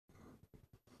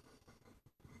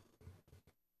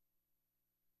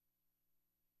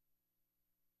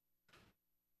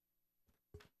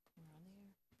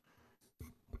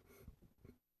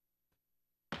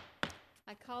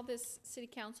I call this city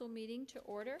council meeting to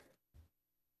order.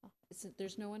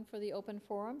 There's no one for the open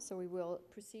forum, so we will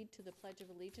proceed to the Pledge of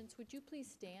Allegiance. Would you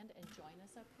please stand and join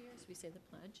us up here as we say the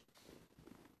pledge?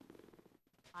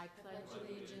 I pledge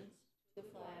allegiance to the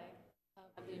flag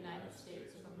of the United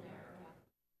States of America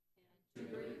and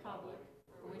to the republic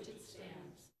for which it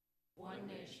stands, one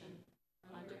nation,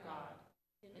 under God,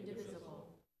 indivisible,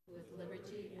 with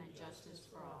liberty and justice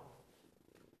for all.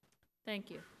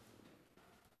 Thank you.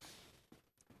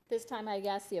 This time I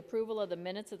ask the approval of the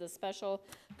minutes of the special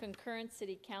concurrent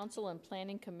City Council and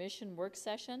Planning Commission work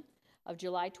session of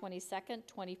July 22nd,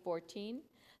 2014,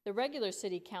 the regular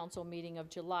City Council meeting of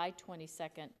July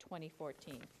 22nd,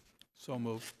 2014. So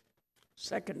moved.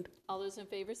 Second. All those in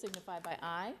favor signify by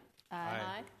aye.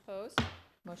 Aye. Opposed?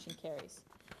 Motion carries.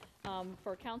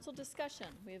 For council discussion,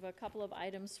 we have a couple of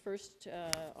items first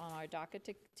on our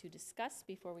docket to discuss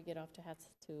before we get off to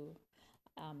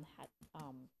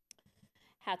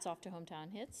hats off to hometown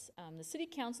hits. The city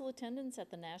council attendance at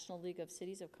the National League of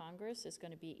Cities of Congress is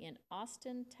going to be in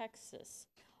Austin, Texas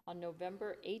on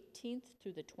November 18th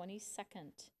through the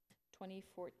 22nd,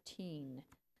 2014.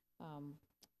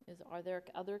 Are there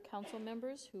other council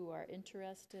members who are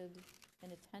interested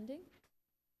in attending?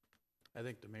 I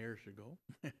think the mayor should go.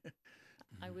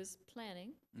 I was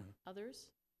planning. Mhm. Others?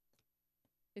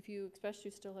 If you express you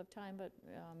still have time, but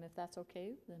if that's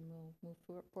okay, then we'll move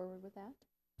forward with that.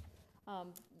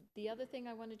 The other thing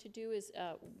I wanted to do is,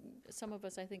 some of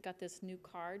us, I think, got this new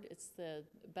card. It's the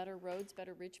Better Roads,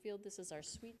 Better Richfield. This is our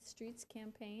Sweet Streets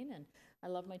campaign, and I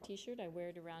love my t-shirt. I wear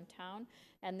it around town.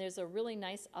 And there's a really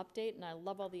nice update, and I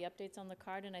love all the updates on the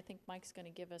card, and I think Mike's going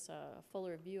to give us a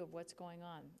fuller view of what's going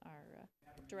on, our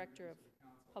Director of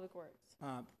Public Works.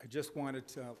 I just wanted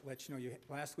to let you know,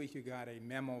 last week you got a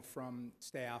memo from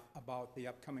staff about the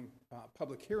upcoming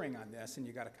public hearing on this, and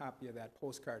you got a copy of that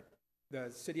postcard. The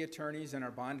city attorneys and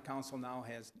our bond counsel now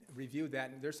has reviewed that,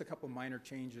 and there's a couple minor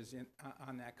changes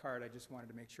on that card. I just wanted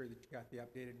to make sure that you got the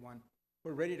updated one.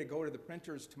 We're ready to go to the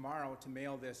printers tomorrow to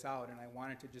mail this out, and I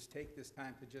wanted to just take this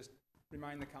time to just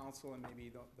remind the council and maybe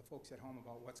the folks at home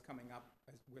about what's coming up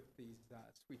with these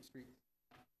Sweet Streets.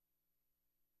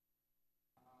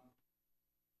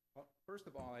 Well, first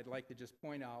of all, I'd like to just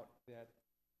point out that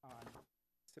on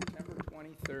September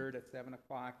 23rd at 7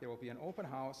 o'clock, there will be an open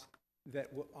house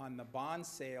that will, on the bond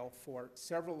sale for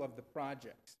several of the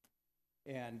projects.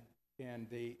 And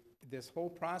this whole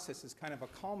process is kind of a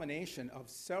culmination of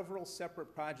several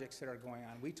separate projects that are going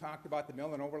on. We talked about the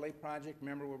mill and overlay project.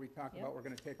 Remember where we talked about we're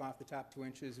going to take off the top 2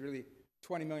 inches, really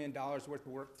 $20 million worth of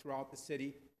work throughout the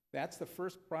city. That's the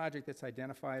first project that's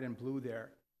identified in blue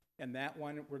there. And that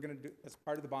one we're going to do as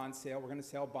part of the bond sale. We're going to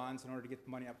sell bonds in order to get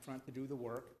the money up front to do the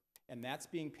work. And that's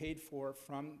being paid for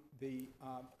from the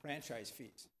franchise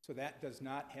fees. So that does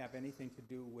not have anything to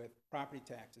do with property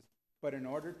taxes. But in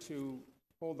order to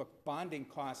hold the bonding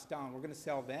costs down, we're going to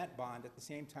sell that bond at the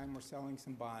same time we're selling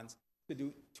some bonds to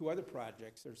do 2 other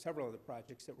projects, or several other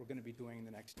projects that we're going to be doing in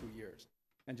the next 2 years.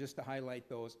 And just to highlight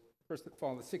those, first of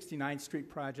all, the 69th Street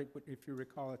project, if you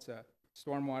recall, it's a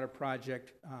stormwater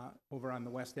project over on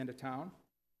the west end of town.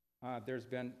 There's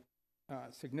been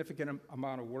significant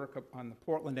amount of work on the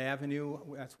Portland Avenue.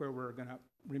 That's where we're going to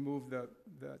remove the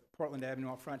Portland Avenue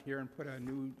out front here and put a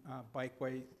new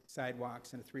bikeway,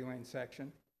 sidewalks, and a 3-lane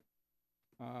section.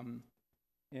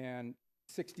 And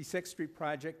 66th Street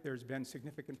project, there's been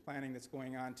significant planning that's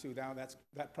going on too. Now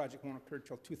that project won't occur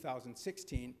till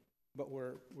 2016, but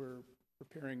we're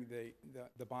preparing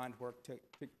the bond work to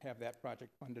have that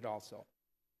project funded also.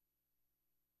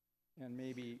 And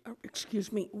maybe...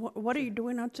 Excuse me, what are you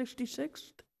doing on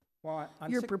 66th? Well,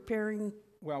 You're preparing...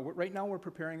 Well, right now we're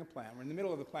preparing a plan. We're in the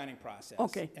middle of the planning process.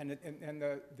 Okay. And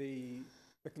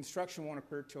the construction won't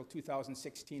occur till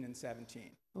 2016 and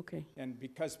 17. Okay. And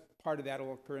because part of that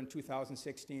will occur in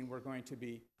 2016, we're going to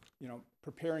be,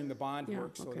 preparing the bond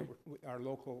work so that our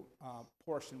local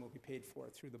portion will be paid for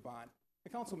through the bond. The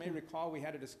council may recall we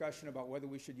had a discussion about whether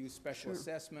we should use special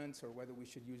assessments or whether we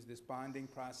should use this bonding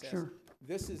process. Sure.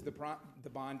 This is the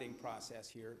bonding process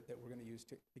here that we're going to use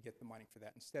to get the money for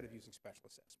that instead of using special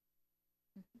assessment.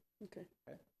 Okay.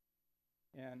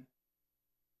 And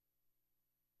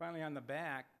finally on the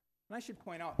back, and I should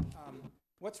point out,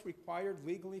 what's required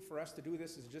legally for us to do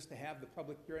this is just to have the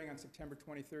public hearing on September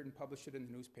 23rd and publish it in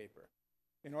the newspaper.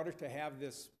 In order to have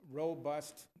this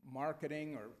robust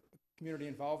marketing or community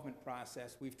involvement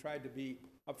process, we've tried to be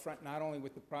upfront not only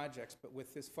with the projects, but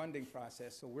with this funding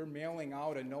process. So we're mailing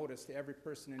out a notice to every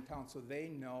person in town so they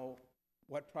know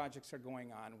what projects are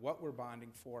going on, what we're bonding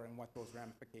for, and what those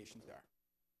ramifications are.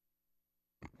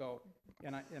 So,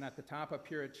 and at the top up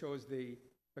here, it shows the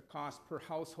the cost per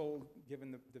household,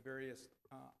 given the various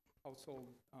household,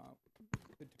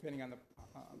 depending on the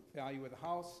value of the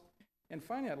house. And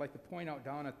finally, I'd like to point out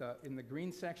down in the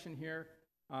green section here,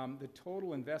 the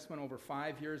total investment over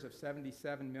 5 years of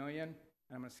 $77 million.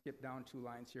 And I'm going to skip down 2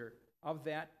 lines here. Of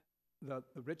that, the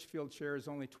Richfield share is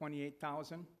only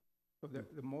 $28,000. So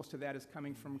the most of that is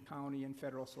coming from county and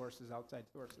federal sources, outside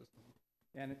sources.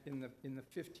 And in the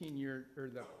 15-year,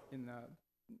 or in the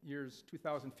years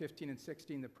 2015 and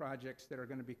 16, the projects that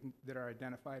are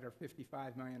identified are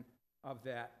 $55 million. Of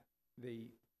that, the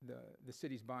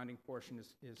city's bonding portion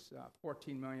is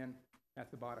 $14 million.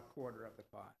 That's about a quarter of the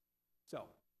cost. So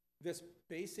this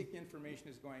basic information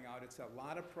is going out. It's a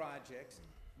lot of projects,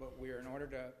 but in order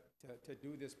to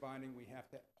do this bonding, we have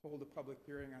to hold a public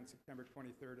hearing on September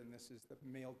 23rd, and this is the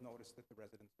mailed notice that the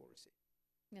residents will receive.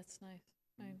 That's nice.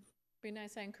 Be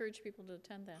nice. I encourage people to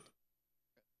attend that.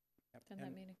 Yep. Attend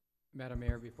that meeting. Madam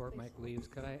Mayor, before Please. Mike leaves,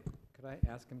 could I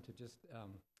ask him to just,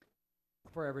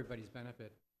 for everybody's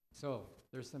benefit, so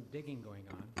there's some digging going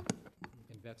on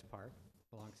in Vets Park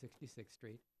along 66th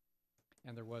Street,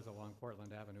 and there was along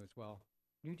Portland Avenue as well.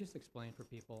 Can you just explain for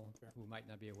people who might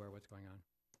not be aware what's going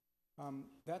on?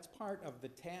 That's part of the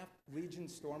Taft Legion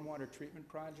Stormwater Treatment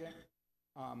Project.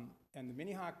 And the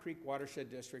Minnehaha Creek Watershed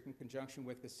District, in conjunction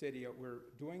with the city, we're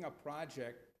doing a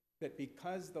project that,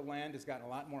 because the land has gotten a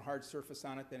lot more hard surface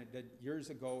on it than it did years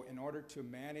ago, in order to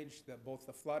manage both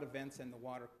the flood events and the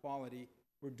water quality,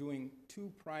 we're doing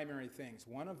 2 primary things.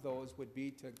 One of those would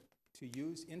be to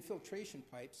use infiltration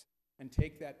pipes and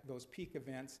take those peak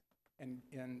events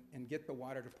and get the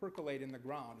water to percolate in the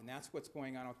ground. And that's what's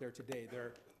going on out there today.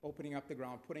 They're opening up the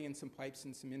ground, putting in some pipes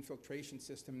and some infiltration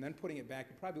system, and then putting it back.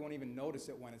 You probably won't even notice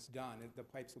it when it's done. The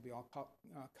pipes will be all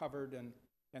covered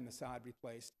and the sod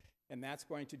replaced. And that's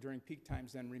going to, during peak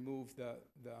times, then remove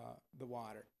the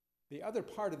water. The other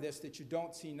part of this that you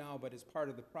don't see now, but is part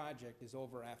of the project, is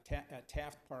over at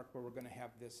Taft Park, where we're going to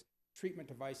have this treatment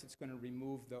device that's going to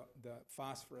remove the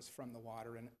phosphorus from the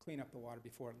water and clean up the water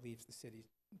before it leaves the city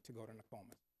to go to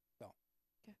Nokomis. So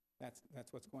Okay.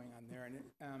 that's what's going on there.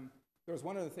 And there was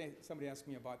one other thing somebody asked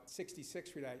me about 66th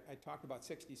Street. I talked about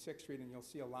 66th Street, and you'll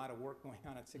see a lot of work going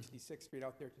on at 66th Street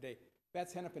out there today.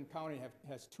 That's Hennepin County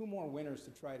has 2 more winters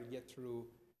to try to get through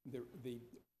the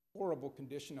horrible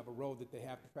condition of a road that they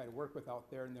have to try to work with out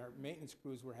there, and their maintenance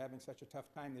crews were having such a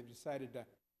tough time, they've decided to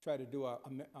try to do a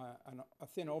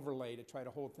thin overlay to try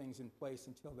to hold things in place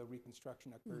until the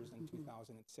reconstruction occurs in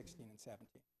 2016 and 17.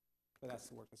 So that's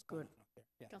the work that's going on out there.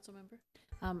 Yeah. Council member?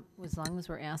 As long as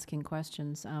we're asking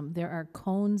questions, there are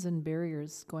cones and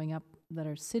barriers going up that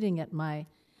are sitting at my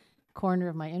corner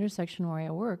of my intersection where I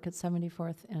work at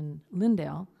 74th and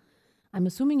Lindale. I'm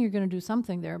assuming you're going to do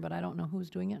something there, but I don't know who's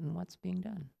doing it and what's being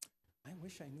done. I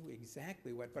wish I knew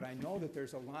exactly what, but I know that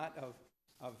there's a lot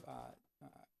of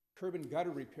curb and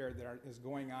gutter repair that is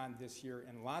going on this year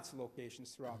in lots of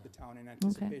locations throughout the town in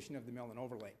anticipation of the mill and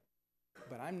overlay.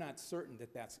 But I'm not certain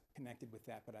that that's connected with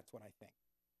that, but that's what I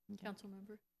think. Council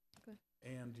member?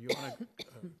 And do you want to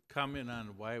comment on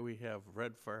why we have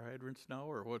red fire hydrants now,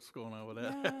 or what's going on with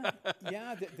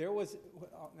that? There was,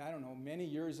 I don't know, many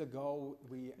years ago,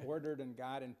 we ordered and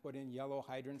got and put in yellow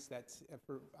hydrants.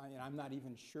 I'm not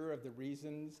even sure of the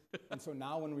reasons. And so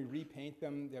now when we repaint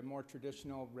them, they're more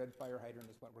traditional red fire hydrant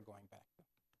is what we're going back to.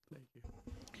 Thank you.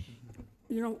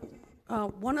 You know,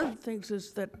 one of the things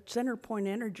is that CenterPoint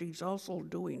Energy is also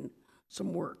doing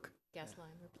some work. Gas line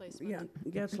replacement?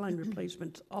 Yeah, gas line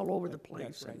replacements all over the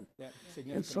place. That's right. And That and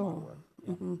significant amount of so, work.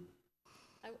 Yeah. mhm.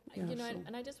 Yeah, You know, so-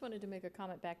 and I just wanted to make a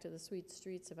comment back to the Sweet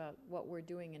Streets about what we're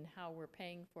doing and how we're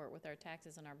paying for it with our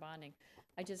taxes and our bonding.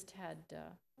 I just had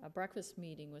a breakfast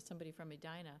meeting with somebody from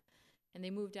Edina, and they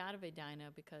moved out of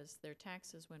Edina because their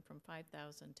taxes went from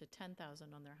 $5,000 to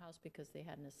 $10,000 on their house because they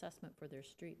had an assessment for their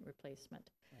street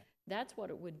replacement. Right. That's what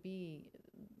it would be,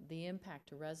 the impact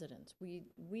to residents.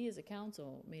 We as a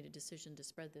council made a decision to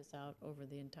spread this out over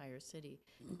the entire city,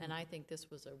 and I think this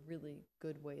was a really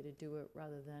good way to do it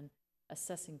rather than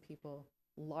assessing people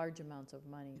large amounts of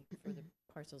money for the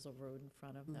parcels of road in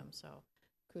front of them. So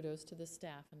kudos to the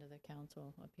staff and to the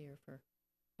council up here for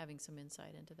having some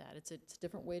insight into that. It's a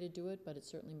different way to do it, but it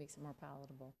certainly makes it more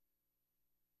palatable.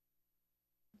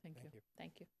 Thank you.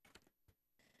 Thank you.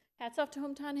 Hats off to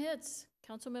Hometown Hits.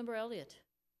 Councilmember Elliott.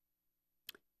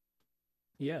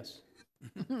 Yes.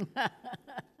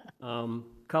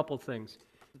 Couple things.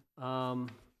 I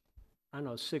don't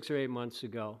know, 6 or 8 months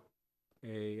ago,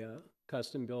 a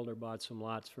custom builder bought some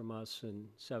lots from us in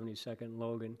 72nd and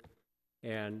Logan,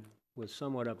 and was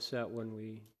somewhat upset when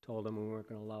we told him we weren't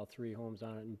going to allow 3 homes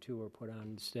on it and 2 were put on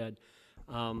instead.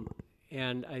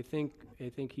 And I think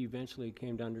he eventually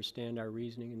came to understand our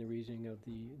reasoning and the reasoning of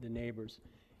the neighbors.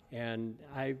 And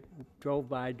I drove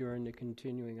by during the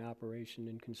continuing operation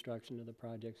and construction of the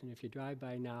projects, and if you drive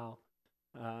by now,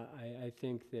 I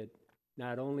think that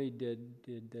not only did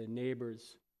the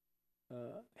neighbors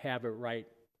have it right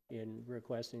in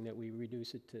requesting that we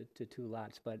reduce it to 2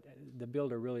 lots, but the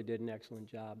builder really did an excellent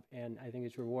job, and I think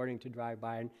it's rewarding to drive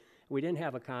by. And we didn't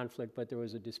have a conflict, but there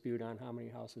was a dispute on how many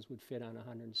houses would fit on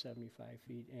 175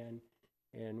 feet,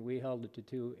 and we held it to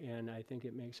 2, and I think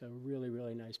it makes a really,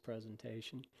 really nice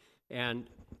presentation. And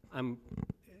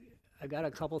I got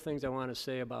a couple things I want to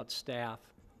say about staff,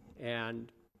 and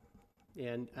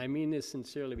I mean this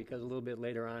sincerely, because a little bit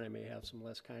later on I may have some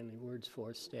less kindly words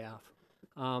for staff.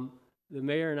 The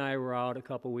mayor and I were out a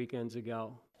couple weekends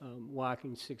ago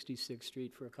walking 66th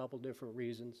Street for a couple different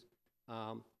reasons.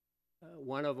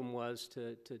 One of them was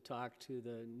to talk to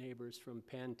the neighbors from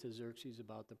Penn to Xerxes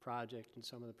about the project and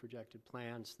some of the projected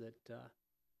plans that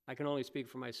I can only speak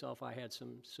for myself. I had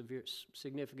some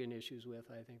significant issues with.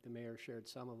 I think the mayor shared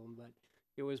some of them, but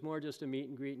it was more just a meet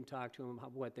and greet and talk to them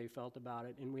what they felt about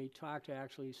it. And we talked to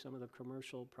actually some of the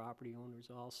commercial property owners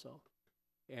also.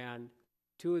 And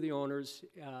 2 of the owners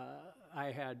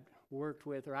I had worked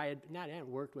with, or I had not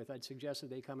worked with, I'd suggested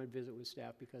they come and visit with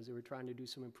staff because they were trying to do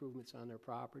some improvements on their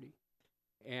property.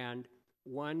 And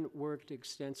one worked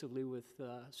extensively with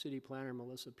city planner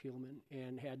Melissa Peelman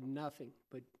and had nothing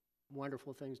but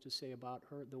wonderful things to say about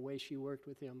her, the way she worked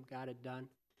with him, got it done.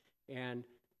 And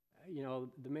you know,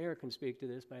 the mayor can speak to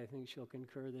this, but I think she'll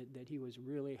concur that he was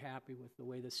really happy with the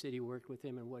way the city worked with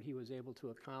him and what he was able to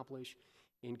accomplish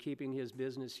in keeping his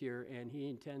business here, and he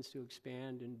intends to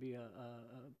expand and be a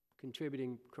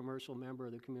contributing commercial member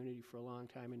of the community for a long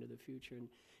time into the future. And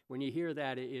when you hear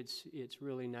that, it's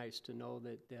really nice to know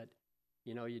that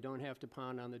you know, you don't have to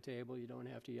pound on the table, you don't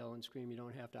have to yell and scream, you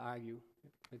don't have to argue.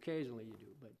 Occasionally you do,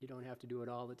 but you don't have to do it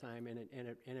all the time, and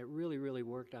it really, really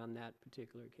worked on that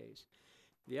particular case.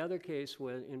 The other case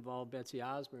involved Betsy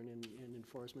Osborne in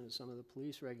enforcement of some of the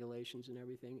police regulations and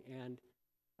everything. And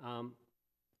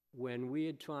when we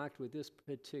had talked with this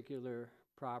particular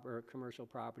commercial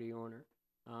property owner,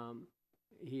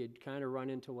 he had kind of run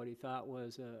into what he thought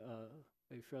was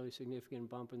a fairly significant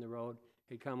bump in the road.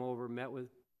 He'd come over, met with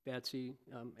Betsy,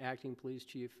 acting police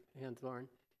chief Henthorne,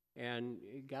 and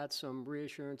got some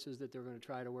reassurances that they were going to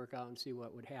try to work out and see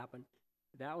what would happen.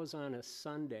 That was on a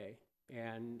Sunday.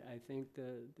 And I think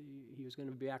he was going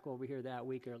to be back over here that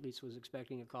week, or at least was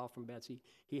expecting a call from Betsy.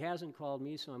 He hasn't called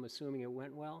me, so I'm assuming it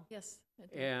went well. Yes. It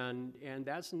did. And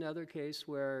that's another case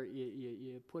where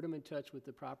you put them in touch with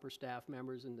the proper staff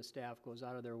members, and the staff goes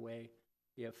out of their way,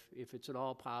 if it's at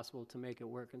all possible, to make it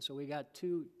work. And so we got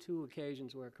two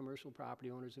occasions where commercial property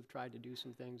owners have tried to do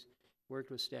some things,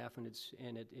 worked with staff, and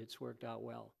it's worked out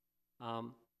well.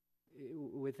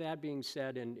 With that being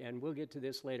said, and we'll get to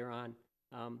this later on,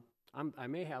 I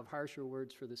may have harsher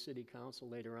words for the city council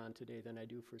later on today than I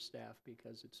do for staff,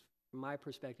 because it's, from my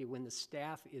perspective, when the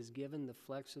staff is given the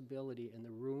flexibility and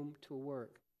the room to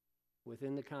work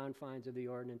within the confines of the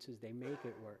ordinances, they make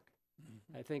it work.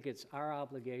 Mm-hmm. I think it's our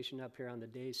obligation up here on the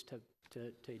dais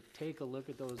to take a look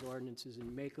at those ordinances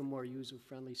and make them more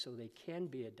user-friendly so they can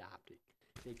be adopted.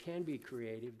 They can be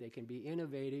creative, they can be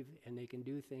innovative, and they can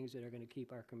do things that are going to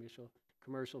keep our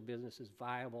commercial businesses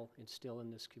viable and still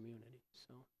in this community.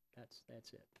 So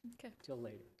that's it. Okay. Till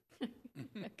later.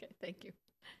 Okay, thank you.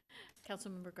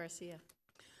 Councilmember Garcia.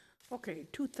 Okay,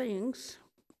 2 things.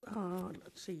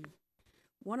 Let's see.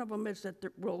 One of them is that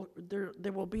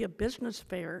there will be a business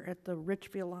fair at the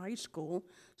Richfield High School,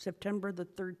 September the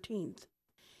 13th.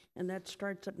 And that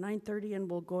starts at 9:30 and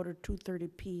will go to 2:30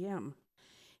 p.m.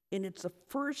 And it's the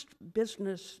first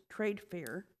business trade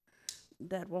fair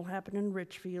that will happen in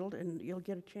Richfield, and you'll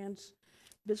get a chance,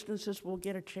 businesses will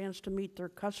get a chance to meet their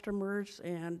customers,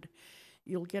 and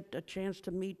you'll get a chance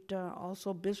to meet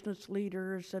also business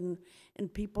leaders and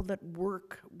people that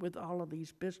work with all of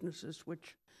these businesses,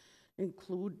 which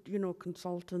include, you know,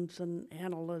 consultants and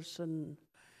analysts and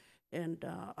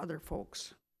other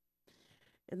folks.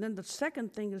 And then the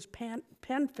second thing is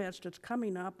PenFest. It's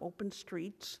coming up, Open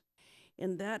Streets,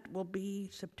 and that will be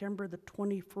September the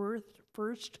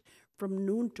 21st from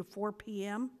noon to 4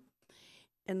 p.m.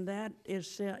 And that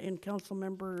is in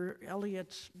Councilmember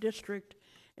Elliott's district.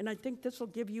 And I think this will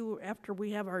give you, after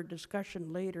we have our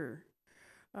discussion later,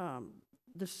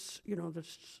 this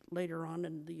later on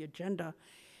in the agenda,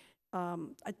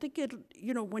 I think it,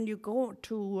 you know, when you go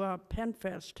to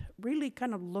PenFest, really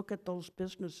kind of look at those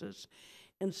businesses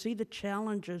and see the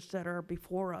challenges that are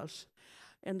before us.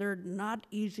 And they're not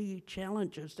easy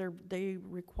challenges. They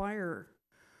require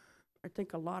I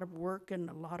think, a lot of work and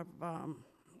a lot of,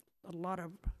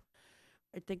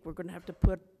 I think we're gonna have to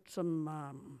put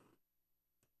some,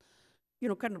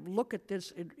 kind of look at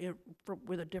this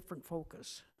with a different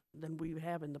focus than we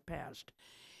have in the past.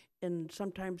 And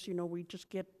sometimes, we just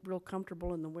get real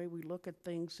comfortable in the way we look at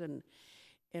things, and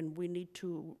we need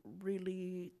to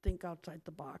really think outside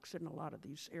the box in a lot of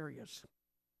these areas.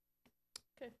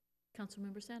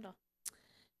 Councilmember Sandal.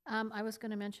 I was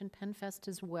going to mention PennFest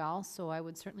as well, so I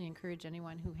would certainly encourage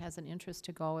anyone who has an interest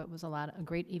to go. It was a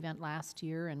great event last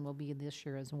year and will be this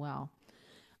year as well.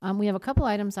 We have a couple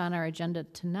items on our agenda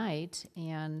tonight,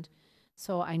 and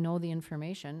so I know the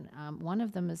information. One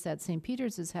of them is that St.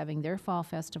 Peter's is having their fall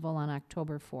festival on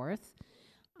October 4th,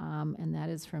 and that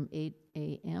is from 8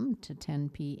 a.m. to 10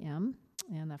 p.m.,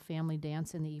 and a family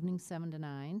dance in the evening, 7 to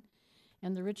 9.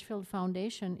 And the Richfield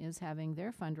Foundation is having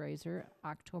their fundraiser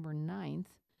October 9th,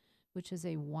 which is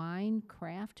a wine,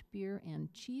 craft beer,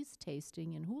 and cheese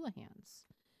tasting in Houlihan's.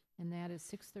 And that is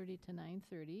 6:30 to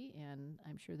 9:30, and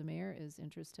I'm sure the mayor is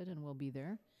interested and will be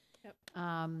there. Yep.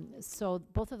 So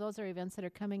both of those are events that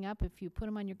are coming up. If you put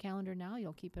them on your calendar now,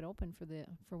 you'll keep it open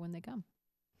for when they come.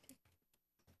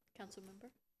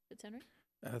 Councilmember Fitzhenry.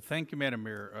 Thank you, Madam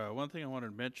Mayor. One thing I wanted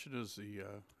to mention is the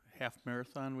half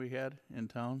marathon we had in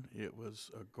town. It was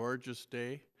a gorgeous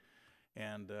day,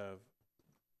 and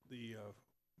the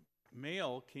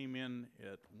male came in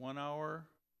at 1 hour,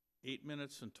 8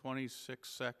 minutes, and 26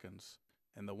 seconds,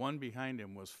 and the one behind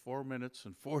him was 4 minutes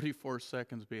and 44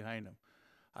 seconds behind him.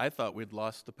 I thought we'd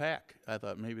lost the pack. I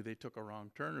thought maybe they took a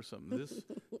wrong turn or something. This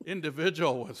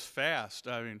individual was fast.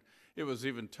 I mean, it was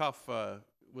even tough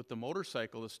with the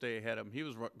motorcycle to stay ahead of him. He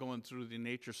was going through the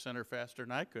nature center faster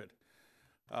than I could.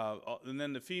 And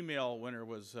then the female winner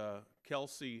was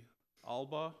Kelsey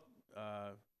Alba.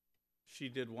 She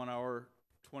did 1 hour,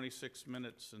 26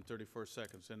 minutes and 34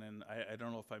 seconds. And then I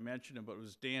don't know if I mentioned him, but it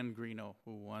was Dan Greeno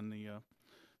who won the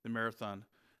marathon.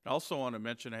 I also want to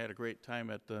mention I had a great time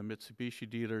at the Mitsubishi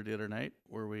dealer the other night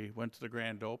where we went to the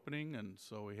grand opening, and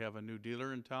so we have a new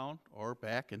dealer in town, or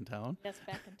back in town. Yes,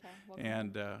 back in town. Welcome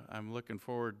And home. I'm looking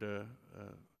forward to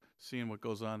seeing what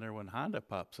goes on there when Honda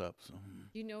pops up. So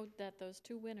You know that those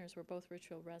two winners were both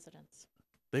Richfield residents.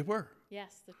 they were.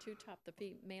 Yes, the two top,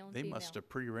 the male and They female. must have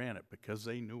pre-ran it because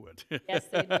they knew it. Yes,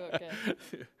 they knew it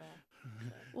good.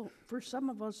 Well, for some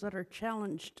of us that are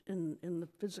challenged in the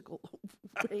physical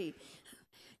way,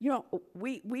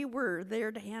 we were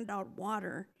there to hand out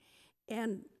water,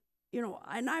 and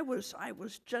and I was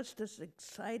just as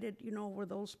excited, with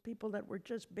those people that were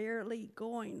just barely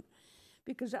going,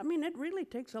 because I mean it really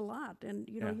takes a lot, and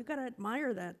Yeah. you got to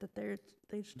admire that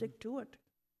they stick to it.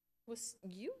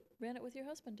 You ran it with your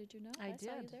husband, did you know? I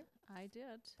Saw you did. there. I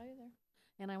did. Saw you there.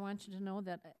 And I want you to know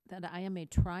that I am a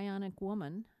trionic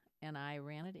woman, and I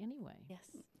ran it anyway.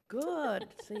 Yes. Good.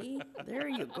 See, there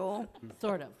you go.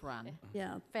 Sort of run.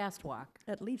 Yeah, Fast walk.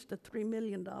 at least a $3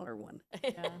 million one.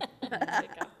 Yeah. There you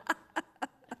go.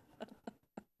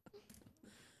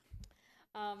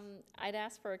 I'd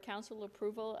ask for a council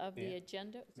approval of the Yeah.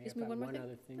 agenda. May Excuse I me, have one more one thing?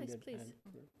 other thing Please, that please.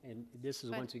 and this is, Go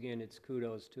ahead. once again, it's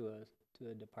kudos to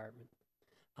a department.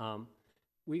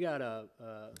 We got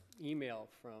a email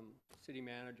from city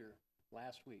manager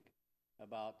last week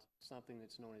about something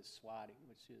that's known as swatting,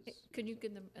 which is Could you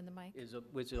give them in the mic?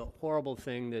 which is a horrible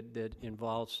thing that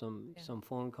involves some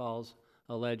phone calls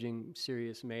alleging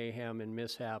serious mayhem and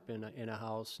mishap in a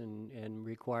house and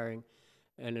requiring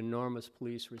an enormous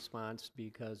police response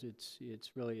because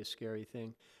it's really a scary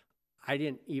thing. I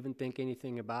didn't even think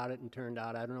anything about it, and turned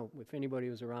out, I don't know if anybody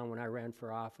was around when I ran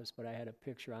for office, but I had a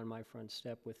picture on my front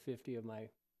step with 50 of my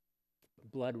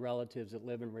blood relatives that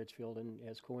live in Richfield, and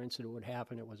as coincident would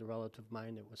happen, it was a relative of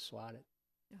mine that was swatted.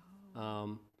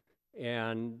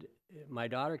 And my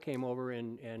daughter came over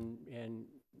and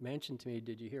mentioned to me,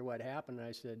 "Did you hear what happened?" And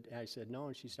I said no,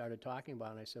 and she started talking about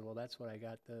it, and I said, "Well, that's what I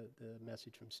got the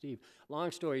message from Steve." Long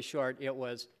story short, it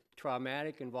was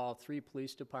traumatic, involved 3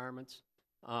 police departments.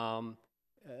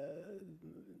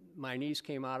 My niece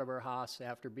came out of her house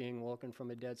after being woken from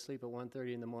a dead sleep at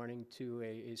 1:30 in the morning to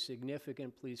a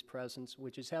significant police presence,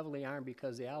 which is heavily armed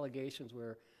because the allegations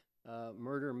were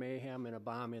murder, mayhem, and a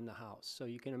bomb in the house. So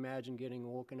you can imagine getting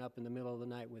woken up in the middle of the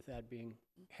night with that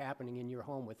happening in your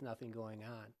home with nothing going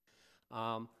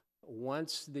on.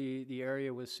 Once the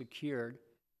area was secured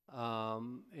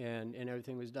and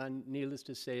everything was done, needless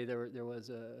to say, there was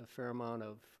a fair amount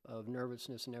of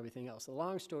nervousness and everything else. The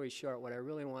long story short, what I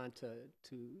really want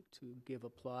to give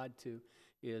applaud to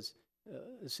is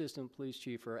Assistant Police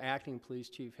Chief or Acting Police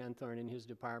Chief Henthorne and his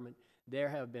department. There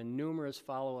have been numerous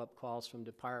follow-up calls from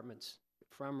departments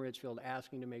from Richfield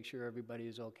asking to make sure everybody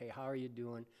is okay. How are you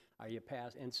doing? Are you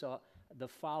past? And so the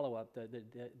follow-up,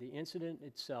 the incident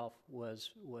itself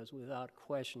was without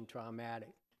question traumatic.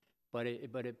 But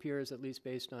it appears, at least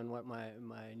based on what my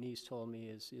niece told me,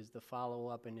 is the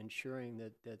follow-up and ensuring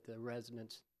that the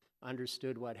residents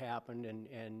understood what happened,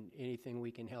 and anything we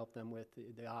can help them with,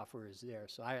 the offer is there.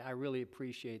 So I really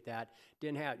appreciate that.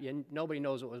 Nobody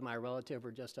knows it was my relative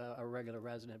or just a regular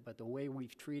resident, but the way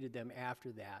we've treated them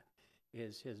after that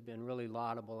has been really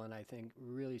laudable, and I think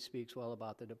really speaks well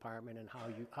about the department and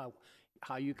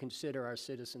how you consider our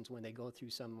citizens when they go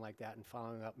through something like that, and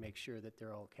following up, make sure that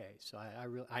they're okay. So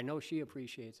I know she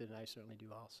appreciates it, and I certainly do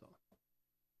also.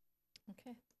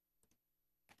 Okay.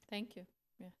 Thank you.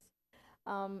 Yes.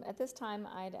 At this time,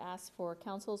 I'd ask for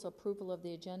council's approval of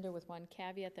the agenda with one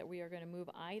caveat that we are going to move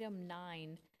item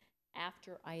 9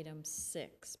 after item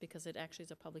 6, because it actually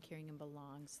is a public hearing and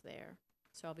belongs there.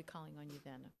 So I'll be calling on you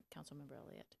then, Councilmember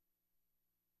Elliott.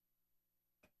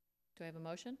 Do I have a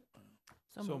motion?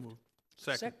 So moved.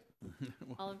 Second.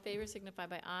 All in favor signify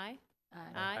by aye.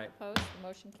 Aye. Opposed, the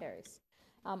motion carries.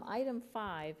 Item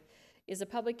 5 is a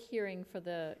public hearing for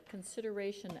the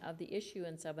consideration of the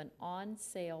issuance of an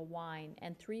on-sale wine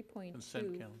and 3.2.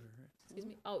 Consent calendar, right? Excuse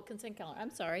me, oh, consent calendar,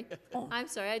 I'm sorry. Oh. I'm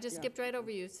sorry, I just Yeah. skipped right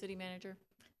over you, city manager.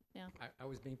 I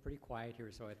was being pretty quiet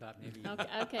here, so I thought maybe.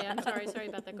 Okay, I'm sorry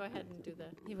about that, go ahead and do the,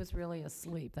 He was really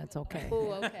asleep, that's okay.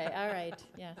 oh, okay, all right,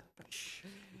 yeah.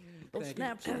 Those Thank you.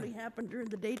 snaps only happen during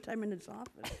the daytime in his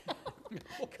office.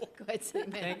 Go ahead,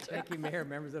 city manager. Thank you, Mayor,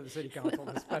 members of the City Council,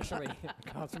 especially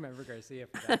Councilmember Garcia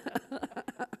for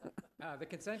that. The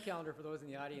consent calendar, for those in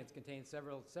the audience, contains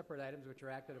several separate items which are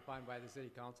acted upon by the City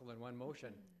Council in one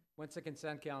motion. Once the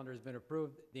consent calendar has been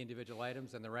approved, the individual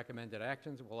items and the recommended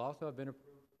actions will also have been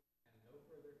approved, and no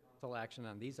further council action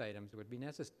on these items would be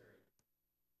necessary.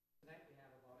 Tonight we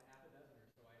have about a half a dozen or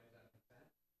so items on consent.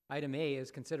 Item A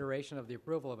is consideration of the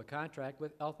approval of a contract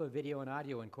with Alpha Video and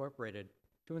Audio Incorporated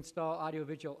to install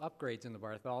audiovisual upgrades in the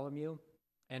Bartholomew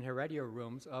and Heredia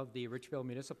rooms of the Richfield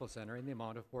Municipal Center in the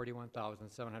amount of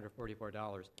 $41,744. I'm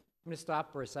going to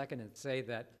stop for a second and say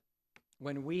that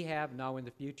when we have now in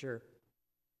the future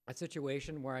a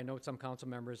situation where I know some council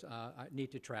members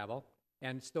need to travel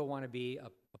and still want to be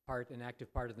an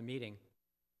active part of the meeting,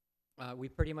 we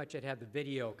pretty much had the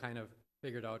video kind of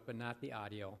figured out, but not the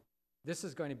audio. This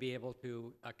is going to be able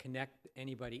to connect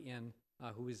anybody in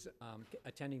who is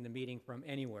attending the meeting from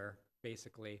anywhere,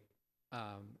 basically.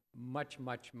 Much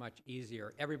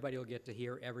easier. Everybody will get to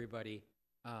hear everybody,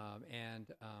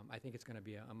 and I think it's going to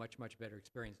be a much better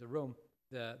experience.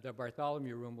 The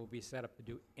Bartholomew room will be set up to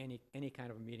do any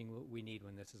kind of a meeting we need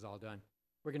when this is all done.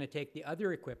 We're going to take the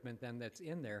other equipment then that's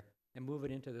in there and move it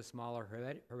into the smaller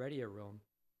Heredia room,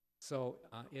 so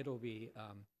it'll be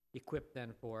equipped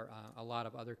then for a lot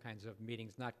of other kinds of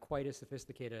meetings, not quite as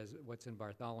sophisticated as what's in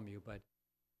Bartholomew, but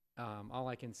all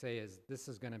I can say is this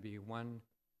is going to be one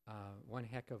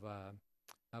heck of a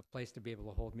place to be able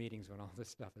to hold meetings when all this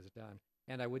stuff is done.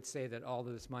 And I would say that all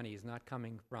of this money is not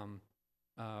coming from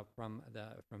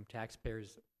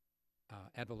taxpayers'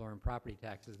 ad valorem property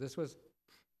taxes. This was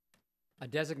a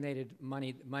designated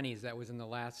monies that was in the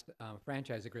last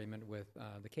franchise agreement with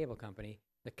the cable company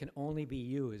that can only be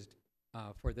used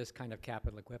for this kind of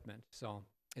capital equipment. So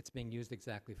it's being used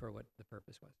exactly for what the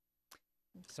purpose was.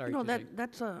 Sorry. No,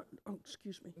 that's a, oh,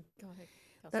 excuse me. Go ahead,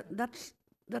 Councilman.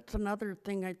 That's another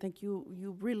thing I think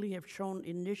you really have shown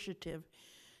initiative,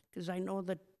 because I know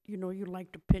that, you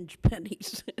like to pinch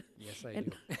pennies. Yes, I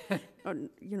and,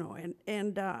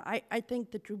 do. I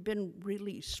think that you've been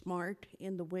really smart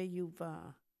in the way you've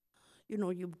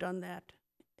done that,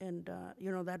 and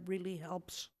that really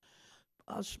helps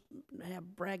us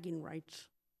have bragging rights.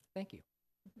 Thank you.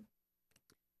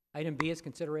 Item B is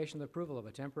consideration of approval of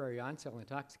a temporary on-sale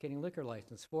intoxicating liquor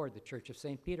license for the Church of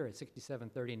St. Peter at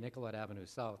 6730 Nicollet Avenue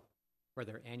South for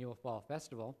their annual fall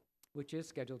festival, which is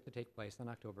scheduled to take place on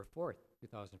October 4th,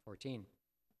 2014.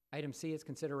 Item C is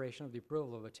consideration of the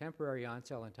approval of a temporary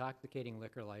on-sale intoxicating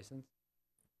liquor license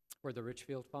for the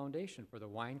Richfield Foundation for the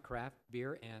wine, craft,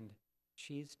 beer, and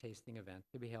cheese tasting event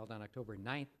to be held on October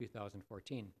 9th,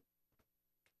 2014.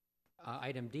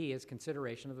 Item D is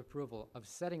consideration of approval of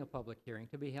setting a public hearing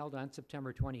to be held on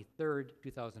September 23rd,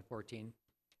 2014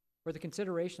 for the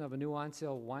consideration of a new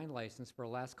on-sale wine license for a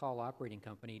Last Call Operating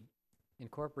Company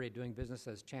Incorporated doing business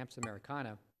as Champs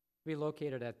Americana to be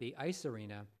located at the Ice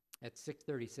Arena at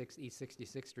 636 East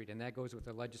 66th Street. And that goes with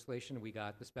the legislation we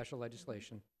got, the special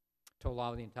legislation to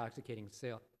allow the intoxicating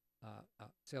sale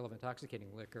of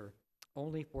intoxicating liquor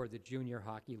only for the Junior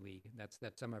Hockey League. That's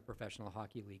semi-professional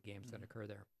hockey league games that occur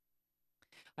there.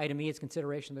 Item E is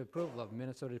consideration of the approval of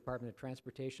Minnesota Department of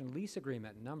Transportation lease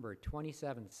agreement number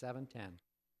 27710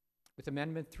 with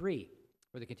Amendment 3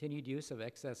 for the continued use of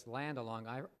excess land along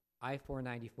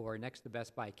I-494 next to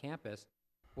Best Buy campus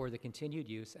for the continued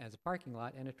use as a parking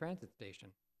lot and a transit station.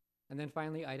 And then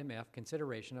finally, item F,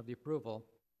 consideration of the approval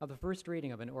of the first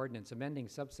reading of an ordinance amending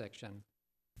subsection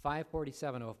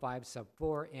 54705 sub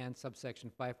 4 and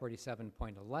subsection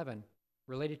 547.11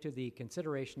 related to the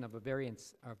consideration of a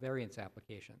variance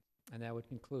application. And that would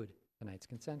conclude tonight's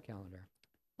consent calendar.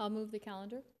 I'll move the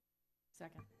calendar.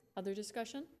 Second. Other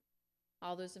discussion?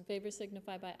 All those in favor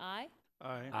signify by aye.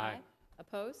 Aye.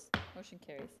 Opposed? Motion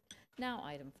carries. Now,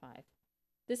 item 5.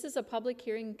 This is a public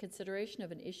hearing in consideration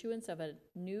of an issuance of a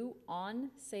new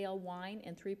on-sale wine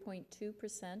and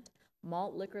 3.2%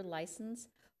 malt liquor license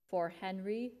for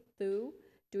Henry Thu,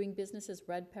 doing business as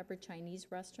Red Pepper Chinese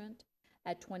Restaurant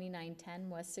at 2910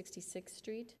 West 66th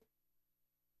Street.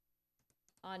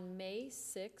 On May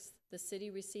 6th, the city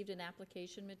received an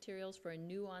application materials for a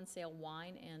new on-sale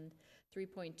wine and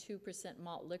 3.2%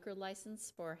 malt liquor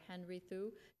license for Henry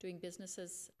Thu, doing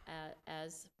businesses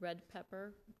as Red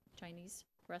Pepper Chinese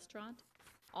Restaurant.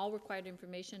 All required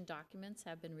information and documents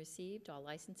have been received. All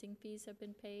licensing fees have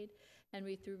been paid.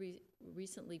 Henry Thu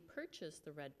recently purchased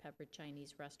the Red Pepper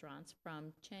Chinese Restaurants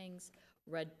from Chang's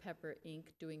Red Pepper Inc.,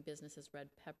 doing business as Red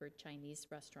Pepper Chinese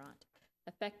Restaurant.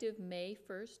 Effective May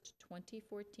 1st,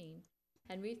 2014,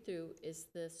 Henry Thu is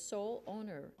the sole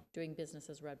owner doing business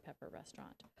as Red Pepper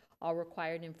Restaurant. All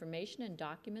required information and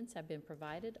documents have been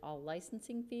provided. All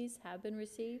licensing fees have been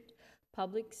received.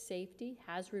 Public Safety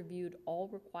has reviewed all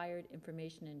required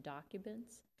information and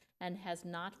documents and has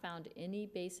not found any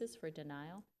basis for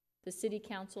denial. The City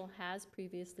Council has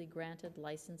previously granted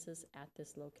licenses at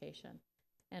this location.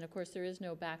 And of course, there is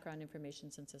no background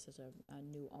information since this is a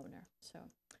new owner. So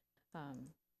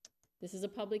this is a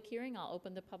public hearing. I'll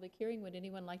open the public hearing. Would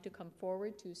anyone like to come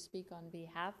forward to speak on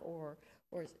behalf or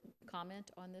comment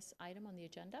on this item on the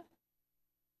agenda?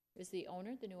 Is the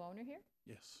owner, the new owner here?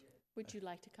 Yes. Would you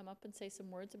like to come up and say some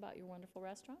words about your wonderful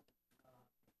restaurant?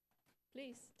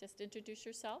 Please, just introduce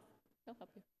yourself. He'll help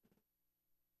you.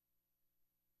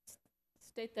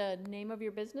 State the name of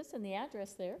your business and the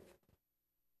address there.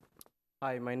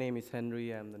 Hi, my name is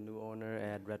Henry. I'm the new owner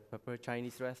at Red Pepper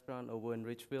Chinese Restaurant over in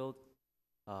Richfield.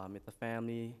 It's a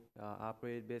family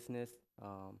operated business.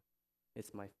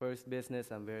 It's my first business.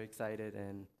 I'm very excited,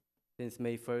 and since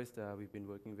May 1st, we've been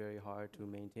working very hard to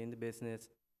maintain the business.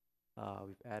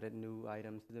 We've added new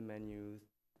items to the menus,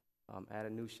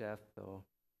 added new chef, so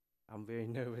I'm very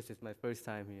nervous. It's my first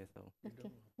time here, so Okay,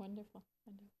 wonderful,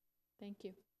 wonderful. Thank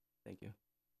you. thank you.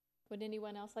 Would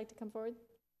anyone else like to come forward?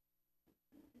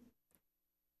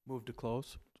 Move to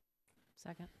close.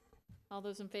 Second. All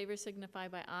those in favor signify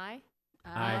by aye.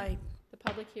 Aye. The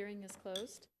public hearing is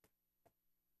closed.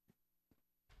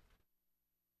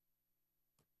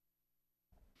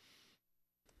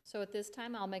 So at this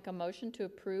time, I'll make a motion to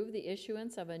approve the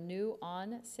issuance of a new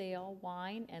on-sale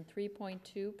wine and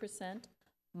 3.2%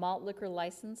 malt liquor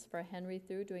license for Henry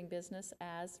Thu, doing business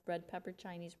as Red Pepper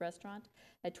Chinese Restaurant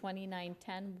at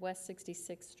 2910 West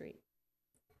 66th Street.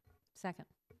 Second.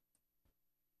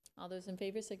 All those in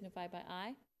favor signify by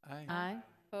aye. Aye.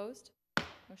 Opposed?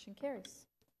 Motion carries.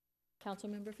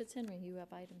 Councilmember Fitzhenry, you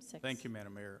have item 6. Thank you,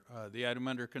 Madam Mayor. The item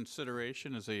under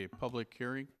consideration is a public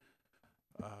hearing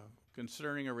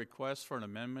considering a request for an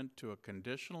amendment to a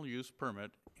conditional use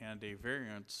permit and a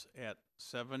variance at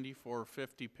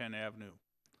 7450 Penn Avenue.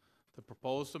 The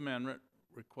proposed amendment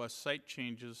requests site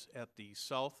changes at the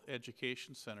South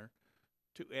Education Center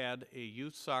to add a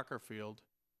youth soccer field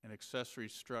and accessory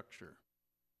structure.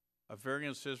 A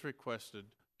variance is requested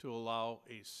to allow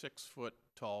a 6-foot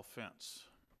tall fence.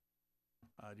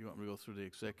 Do you want me to go through the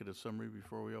executive summary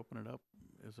before we open it up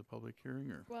as a public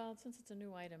hearing, or? Well, since it's a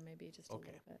new item, maybe just a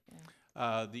Okay. little bit,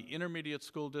 yeah. The Intermediate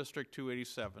School District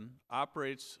 287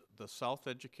 operates the South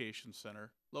Education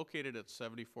Center located at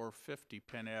 7450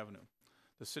 Penn Avenue.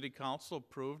 The City Council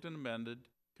approved an amended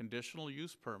conditional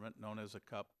use permit, known as a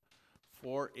CUP,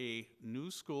 for a new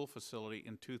school facility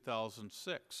in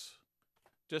 2006.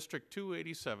 District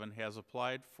 287 has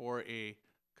applied for a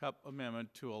CUP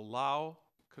amendment to allow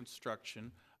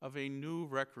construction of a new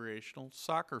recreational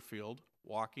soccer field,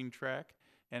 walking track,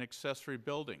 and accessory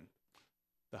building.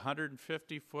 The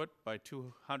 150-foot by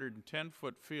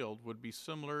 210-foot field would be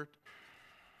similar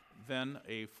than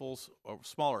a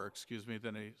smaller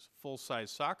than a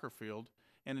full-size soccer field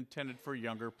and intended for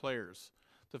younger players.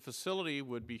 The facility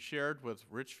would be shared with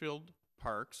Richfield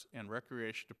Parks and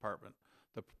Recreation Department.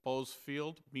 The proposed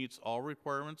field meets all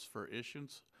requirements for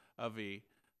issuance of a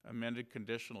amended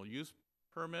conditional use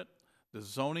permit. The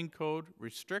zoning code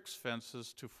restricts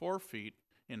fences to 4 feet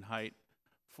in height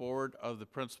forward of the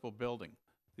principal building.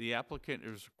 The applicant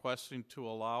is requesting to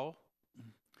allow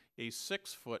a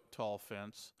 6-foot tall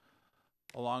fence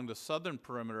along the southern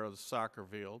perimeter of the soccer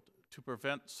field to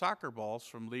prevent soccer balls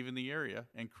from leaving the area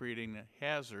and creating a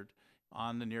hazard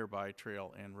on the nearby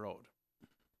trail and road.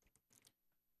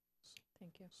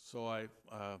 Thank you. So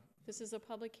This is a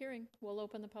public hearing. We'll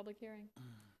open the public hearing.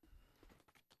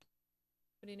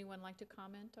 Would anyone like to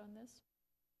comment on this?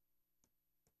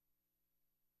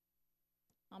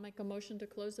 I'll make a motion to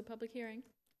close the public hearing.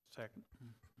 second.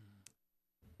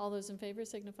 All those in favor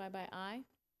signify by aye.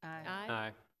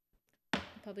 Aye. The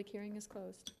public hearing is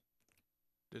closed.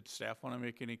 Did staff want to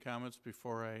make any comments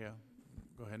before I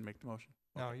go ahead and make the motion?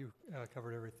 No, you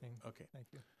covered everything. Okay. Thank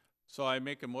you. So I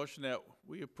make a motion that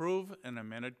we approve an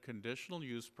amended conditional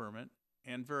use permit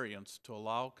and variance to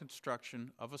allow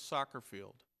construction of a soccer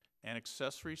field and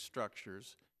accessory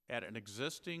structures at an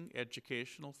existing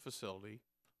educational facility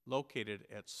located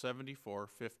at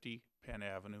 7450 Penn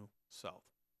Avenue South.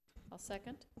 I'll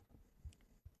second.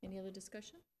 Any other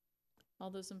discussion? All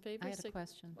those in favor? I had a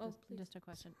question. Oh, just- please. Just a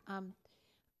question.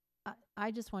 I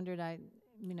just wondered, I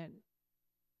mean,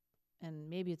 and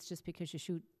maybe it's just because you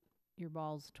shoot your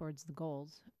balls towards the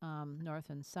goals,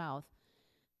 north and south,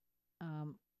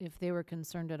 if they were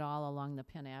concerned at all along the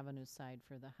Penn Avenue side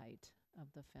for the height of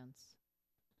the fence.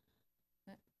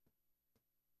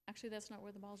 Actually, that's not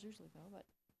where the balls usually go, but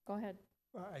go ahead.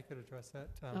 I could address that.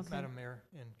 Okay. Madam Mayor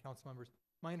and council members,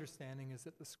 my understanding is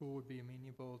that the school would be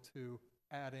amenable to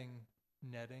adding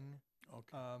netting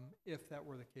Okay. if that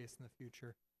were the case in the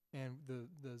future, and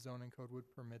the zoning code would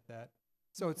permit that.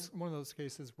 So it's one of those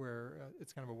cases where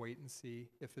it's kind of a wait and see.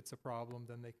 If it's a problem,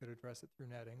 then they could address it through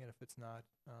netting, and if it's not,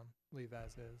 leave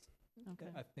as is. Okay.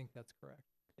 I think that's correct,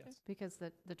 yes. Because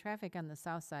the traffic on the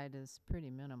south side is pretty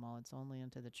minimal. It's only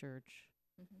into the church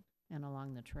and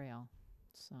along the trail,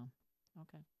 so,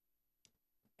 okay.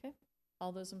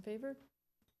 All those in favor?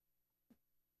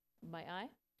 By aye?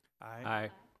 Aye.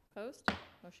 Opposed?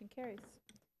 Motion carries.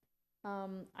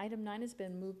 Item 9 has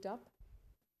been moved up.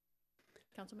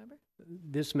 Councilmember?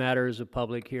 This matter is a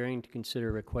public hearing to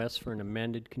consider requests for an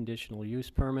amended conditional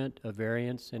use permit, a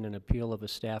variance, and an appeal of a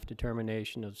staff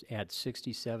determination at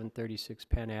 6736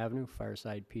 Penn Avenue,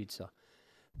 Fireside Pizza.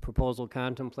 Proposal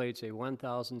contemplates a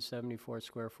 1,074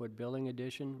 square foot building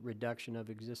addition, reduction of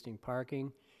existing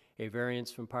parking, a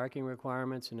variance from parking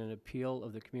requirements, and an appeal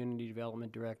of the Community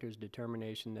Development Director's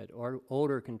determination that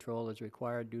odor control is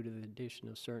required due to the addition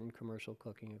of certain commercial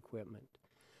cooking equipment.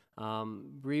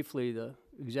 Briefly, the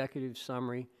executive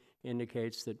summary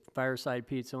indicates that Fireside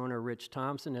Pizza owner Rich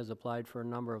Thompson has applied for a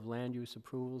number of land use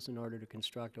approvals in order to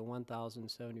construct a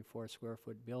 1,074 square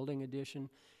foot building addition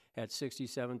at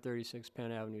 6736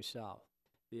 Penn Avenue South.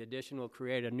 The addition will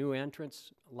create a new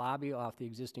entrance lobby off the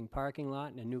existing parking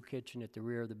lot and a new kitchen at the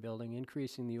rear of the building,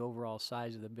 increasing the overall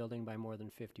size of the building by more than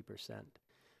 50%.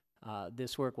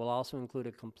 This work will also include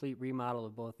a complete remodel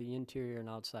of both the interior and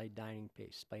outside dining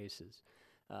spaces.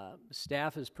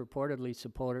 Staff is purportedly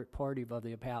supportive of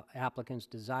the applicant's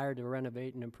desire to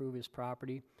renovate and improve his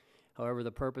property. However,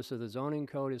 the purpose of the zoning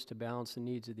code is to balance the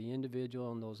needs of the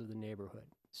individual and those of the neighborhood.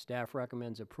 Staff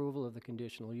recommends approval of the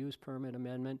conditional use permit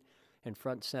amendment and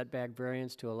front setback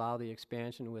variance to allow the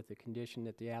expansion with the condition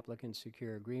that the applicant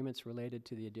secure agreements related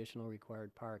to the additional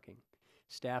required parking.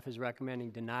 Staff is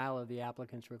recommending denial of the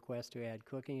applicant's request to add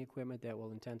cooking equipment that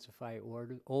will intensify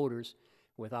odors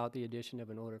without the addition of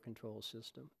an odor control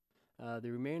system.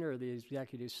 The remainder of the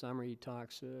executive summary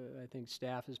talks, I think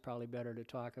staff is probably better to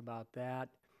talk about that,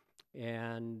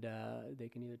 and they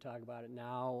can either talk about it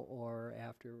now or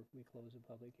after we close the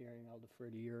public hearing. I'll defer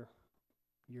to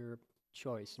your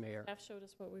choice, Mayor. Staff showed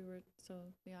us what we were, so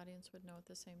the audience would know at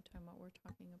the same time what we're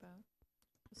talking about.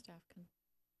 The staff can.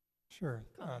 Sure.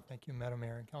 Comment. Thank you, Madam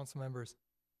Mayor and council members.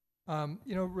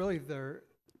 You know, really there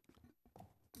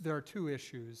are two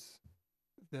issues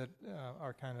that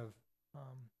are kind of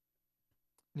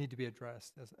need to be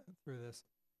addressed through this.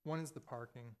 One is the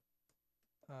parking.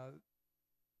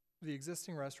 The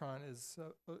existing restaurant is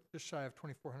just shy of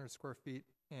 2,400 square feet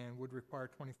and would require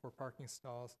 24 parking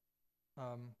stalls.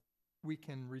 We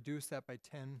can reduce that by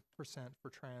 10% for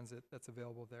transit that's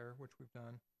available there, which we've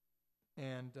done.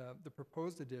 And the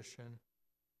proposed addition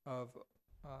of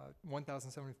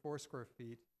 1,074 square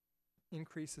feet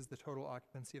increases the total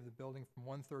occupancy of the building from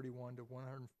 131 to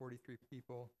 143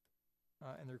 people.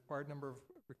 And the required number of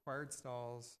required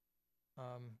stalls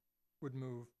would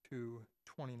move to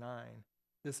 29.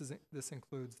 This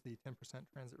includes the 10%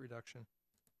 transit reduction.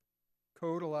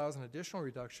 Code allows an additional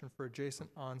reduction for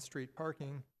adjacent on-street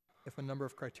parking if a number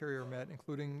of criteria are met,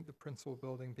 including the principal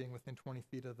building being within 20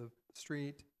 feet of the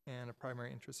street and a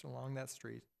primary interest along that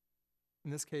street.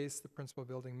 In this case, the principal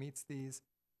building meets these,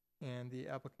 and the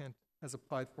applicant has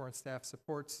applied for and staff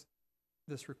supports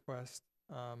this request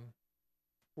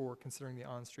for considering the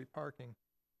on-street parking.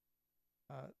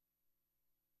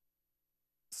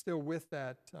 Still with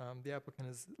that, the applicant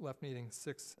is left needing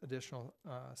 6 additional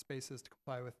spaces to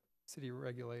comply with city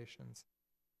regulations.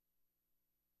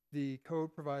 The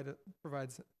code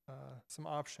provides some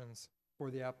options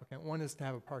for the applicant. One is to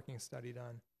have a parking study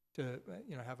done, to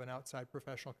have an outside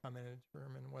professional come in and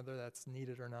determine whether that's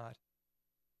needed or not.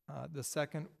 The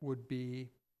second would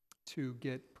be to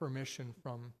get permission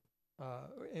from,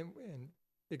 and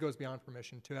it goes beyond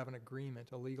permission, to have an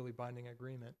agreement, a legally binding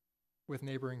agreement with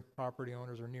neighboring property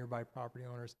owners or nearby property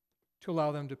owners to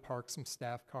allow them to park some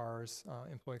staff cars,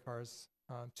 employee cars,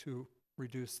 to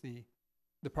reduce the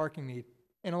parking need.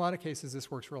 In a lot of cases, this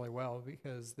works really well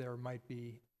because there might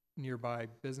be nearby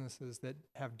businesses that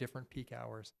have different peak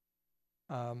hours.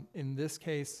 In this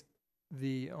case,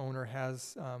 the owner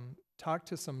has talked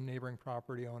to some neighboring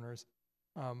property owners.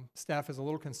 Staff is a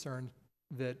little concerned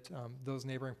that those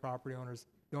neighboring property owners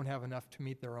don't have enough to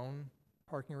meet their own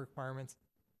parking requirements,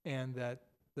 and that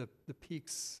the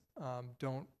peaks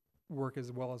don't work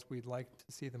as well as we'd like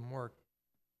to see them work.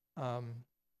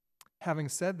 Having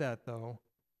said that, though,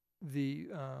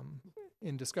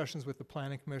 in discussions with the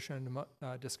Planning Commission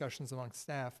and discussions among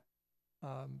staff,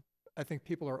 I think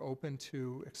people are open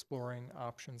to exploring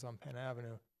options on Penn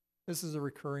Avenue. This is a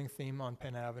recurring theme on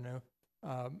Penn Avenue,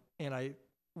 and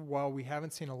while we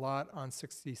haven't seen a lot on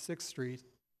 66th Street,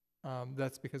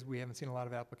 that's because we haven't seen a lot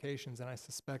of applications, and I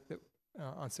suspect that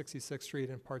on 66th Street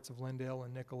and parts of Lindale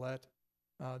and Nicollet,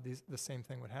 the same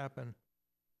thing would happen.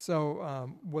 So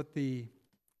what the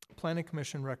Planning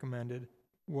Commission recommended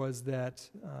was that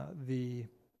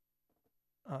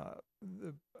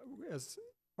as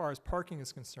far as parking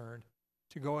is concerned,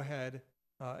 to go ahead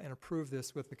and approve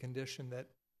this with the condition that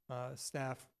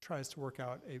staff tries to work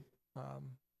out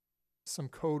some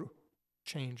code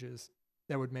changes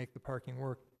that would make the parking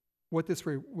work. What this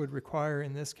would require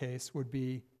in this case would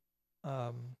be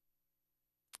to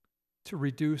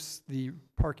reduce the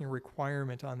parking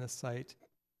requirement on this site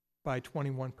by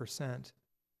 21%,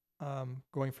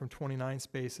 going from 29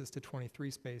 spaces to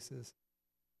 23 spaces.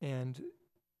 And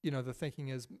the thinking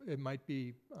is it might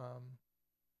be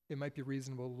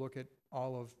reasonable to look at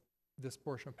all of this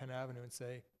portion of Penn Avenue and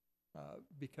say,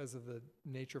 because of the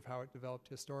nature of how it developed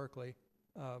historically,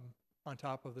 on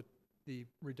top of the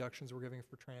reductions we're giving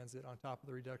for transit, on top of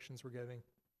the reductions we're giving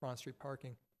for on-street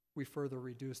parking, we further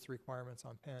reduce the requirements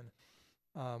on Penn.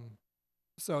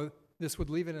 So this would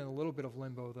leave it in a little bit of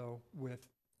limbo, though, with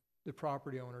the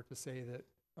property owner to say that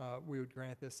we would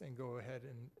grant this and go ahead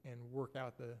and work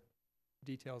out the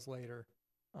details later.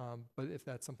 But if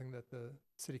that's something that the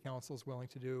city council is willing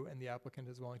to do and the applicant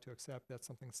is willing to accept, that's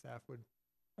something staff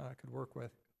could work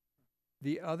with.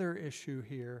 The other issue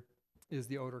here is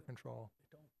the odor control.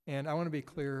 And I want to be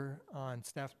clear on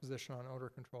staff's position on odor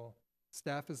control.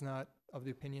 Staff is not of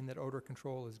the opinion that odor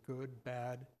control is good,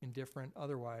 bad, indifferent,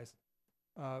 otherwise.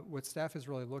 What staff is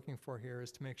really looking for here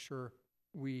is to make sure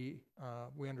we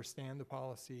understand the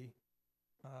policy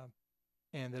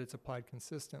and that it's applied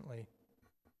consistently.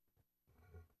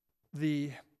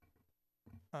 The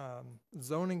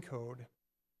zoning code,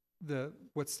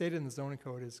 what's stated in the zoning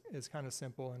code is kind of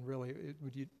simple, and really it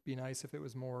would be nice if it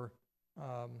was more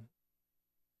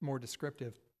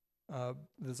descriptive.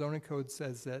 The zoning code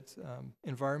says that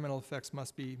environmental effects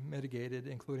must be mitigated,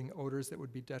 including odors that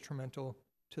would be detrimental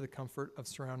to the comfort of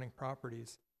surrounding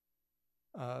properties.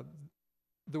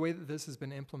 The way that this has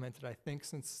been implemented, I think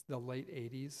since the late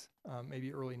 80s,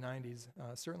 maybe early 90s,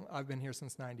 certainly I've been here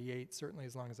since 98, certainly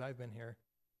as long as I've been here,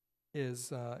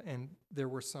 is, and there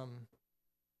were some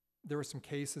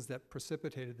cases that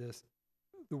precipitated this.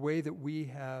 The way that we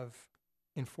have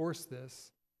enforced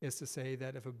this is to say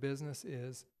that if a business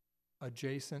is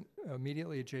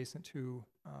immediately adjacent to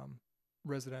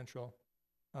residential,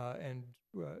 and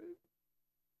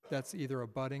that's either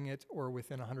abutting it or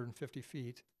within 150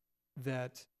 feet,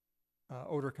 that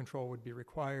odor control would be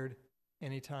required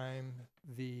anytime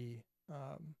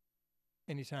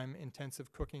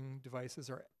intensive cooking devices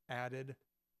are added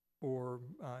or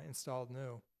installed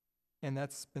new. And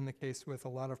that's been the case with a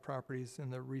lot of properties in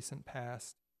the recent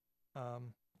past.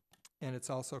 And it's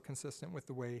also consistent with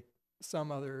the way some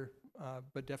other,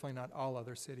 but definitely not all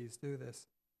other cities do this.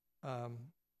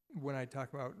 When I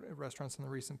talk about restaurants in the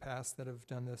recent past that have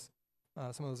done this,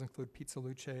 some of those include Pizza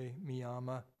Luce,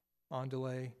 Miyama,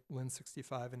 Andale, Lynn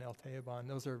 65, and El Teabon.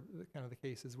 Those are kind of the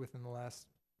cases within the last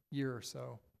year or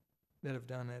so that have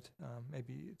done it,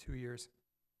 maybe 2 years.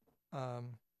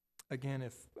 Again,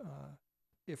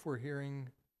 if we're hearing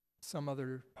some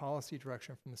other policy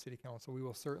direction from the city council, we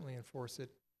will certainly enforce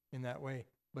it in that way.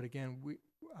 But again,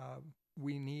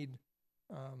 we need,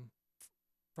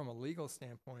 from a legal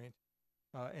standpoint,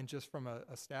 and just from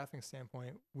a staffing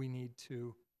standpoint, we need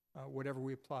to, whatever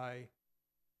we apply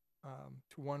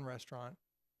to one restaurant,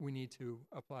 we need to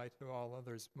apply to all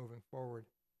others moving forward.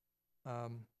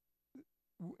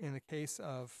 In the case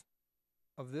of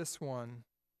this one,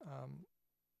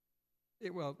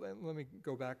 let me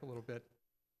go back a little bit.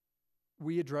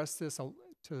 We addressed this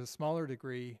to a smaller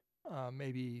degree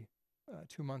maybe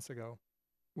 2 months ago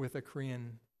with a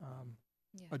Korean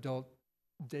adult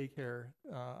daycare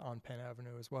on Penn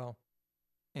Avenue as well.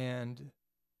 And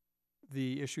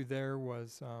the issue there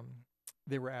was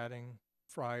they were adding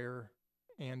fryer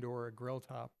and or a grill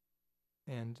top.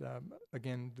 And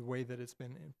again, the way that it's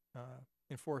been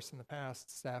enforced in the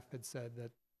past, staff had said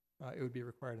that it would be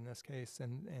required in this case,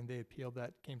 and they appealed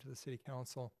that, came to the city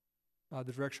council.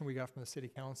 The direction we got from the city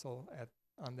council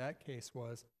on that case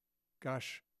was,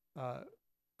 gosh,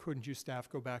 couldn't you staff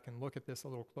go back and look at this a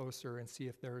little closer and see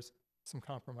if there's some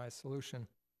compromise solution?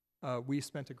 We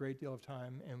spent a great deal of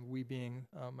time, and we being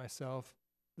myself,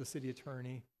 the city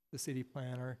attorney, the city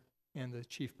planner, and the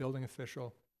chief building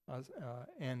official,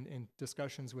 and in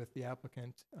discussions with the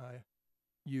applicant,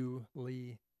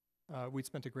 Lee, we'd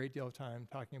spent a great deal of time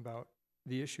talking about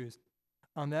the issues.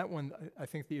 On that one, I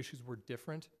think the issues were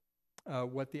different.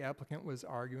 What the applicant was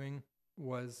arguing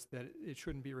was that it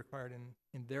shouldn't be required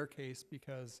in their case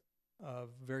because of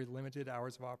very limited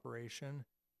hours of operation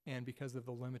and because of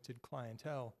the limited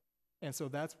clientele. And so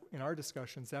that's, in our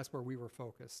discussions, that's where we were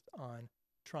focused on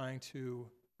trying to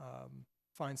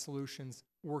find solutions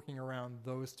working around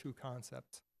those two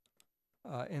concepts.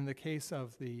 In the case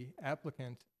of the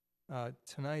applicant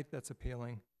tonight that's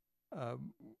appealing,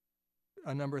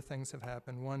 a number of things have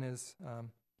happened. One is,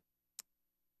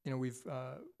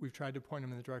 we've tried to point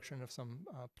him in the direction of some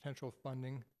potential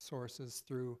funding sources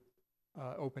through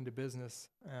Open to Business.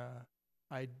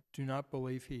 I do not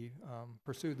believe he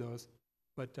pursued those,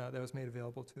 but that was made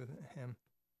available to him.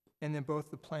 And then both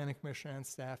the Planning Commission and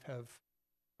staff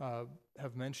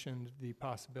have mentioned the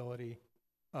possibility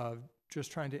of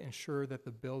just trying to ensure that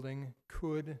the building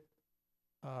could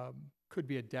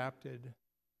be adapted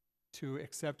to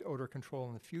accept odor control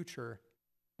in the future.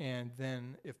 And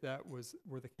then if that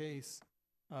were the case,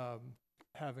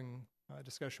 having a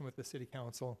discussion with the city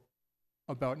council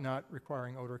about not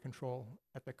requiring odor control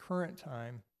at the current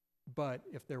time, but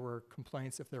if there were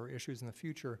complaints, if there were issues in the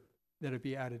future, that it'd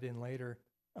be added in later.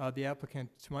 The applicant,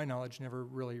 to my knowledge, never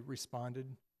really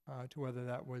responded to whether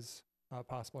that was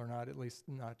possible or not, at least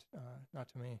not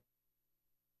to me.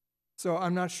 So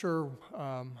I'm not sure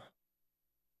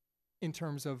in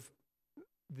terms of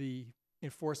the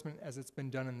enforcement as it's been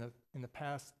done in the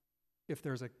past, if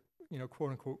there's a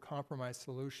quote unquote compromise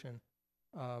solution.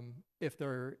 If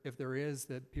there is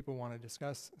that people want to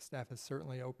discuss, staff is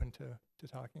certainly open to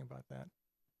talking about that.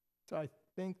 So I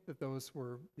think that those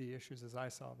were the issues as I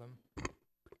saw them.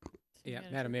 Yeah,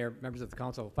 Madam Mayor, members of the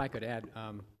council, if I could add,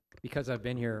 because I've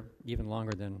been here even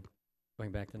longer than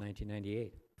going back to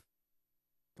 1998,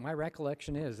 my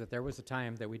recollection is that there was a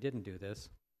time that we didn't do this.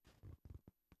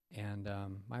 And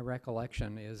my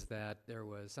recollection is that there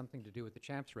was something to do with the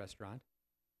Champs restaurant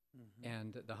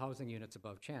and the housing units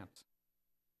above Champs.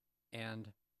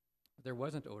 And there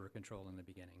wasn't odor control in the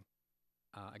beginning,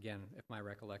 again, if my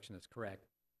recollection is correct.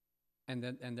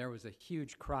 And there was a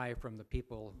huge cry from the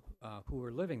people who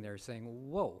were living there saying,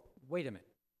 whoa, wait a minute.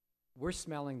 We're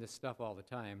smelling this stuff all the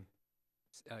time.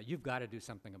 You've got to do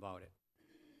something about it.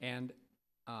 And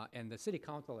the city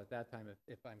council at that time,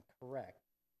 if I'm correct,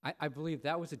 I believe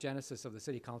that was the genesis of the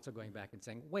city council going back and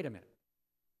saying, wait a minute.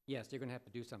 Yes, you're going to have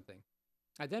to do something.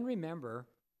 I then remember,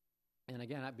 and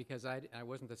again, because I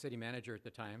wasn't the city manager at the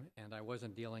time, and I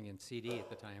wasn't dealing in CD at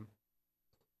the time,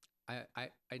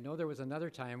 I know there was another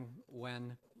time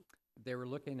when they were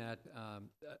looking at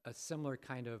a similar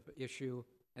kind of issue,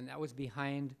 and that was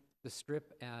behind the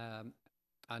strip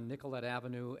on Nicollet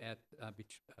Avenue at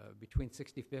between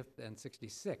 65th and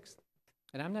 66th.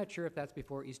 And I'm not sure if that's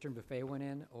before Eastern Buffet went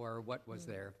in or what was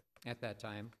there at that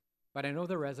time. But I know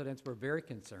the residents were very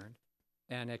concerned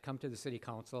and had come to the city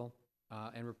council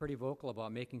and were pretty vocal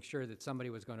about making sure that somebody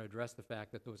was going to address the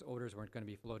fact that those odors weren't going to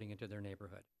be floating into their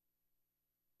neighborhood.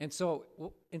 And so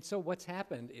what's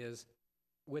happened is,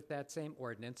 with that same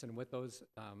ordinance and with those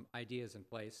ideas in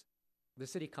place, the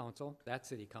city council,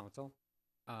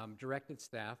 directed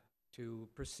staff to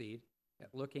proceed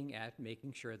looking at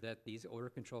making sure that these odor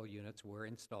control units were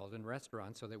installed in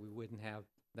restaurants so that we wouldn't have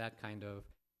that kind of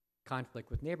conflict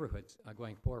with neighborhoods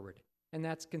going forward. And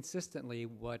that's consistently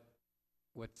what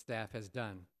staff has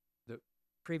done. The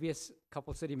previous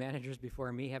couple city managers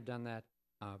before me have done that.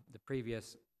 The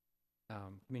previous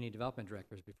community development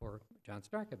directors before John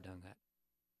Stark have done that.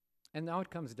 And now it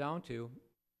comes down to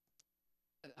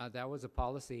that was a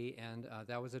policy and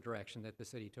that was a direction that the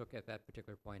city took at that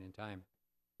particular point in time.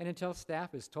 And until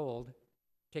staff is told,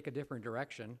 take a different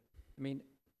direction, I mean,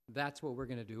 that's what we're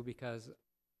going to do, because,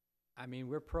 I mean,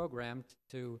 we're programmed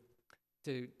to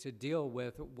deal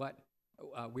with what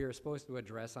we are supposed to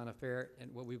address on a fair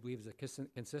and what we believe is a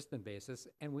consistent basis,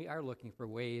 and we are looking for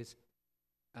ways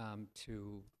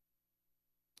to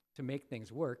make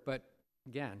things work. But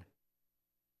again,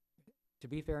 to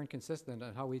be fair and consistent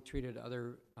on how we treated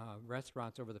other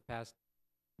restaurants over the past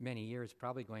many years,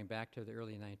 probably going back to the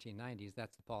early 1990s,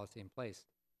 that's the policy in place.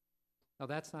 Now,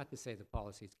 that's not to say the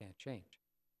policies can't change,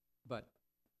 but,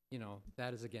 you know,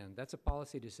 that is, again, that's a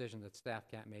policy decision that staff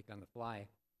can't make on the fly,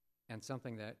 and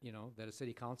something that, you know, that a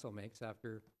city council makes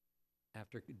after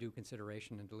due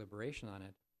consideration and deliberation on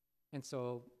it. And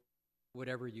so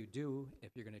whatever you do,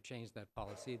 if you're going to change that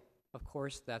policy, of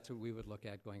course, that's what we would look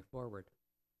at going forward.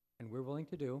 And we're willing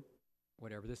to do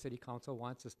whatever the city council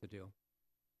wants us to do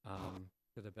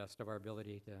to the best of our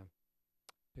ability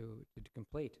to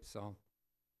complete. So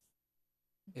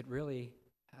it really,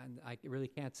 and I really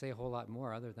can't say a whole lot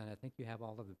more other than I think you have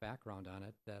all of the background on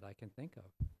it that I can think of.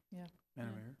 Yeah.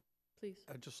 Madam Yeah. Mayor, Please.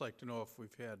 I'd just like to know if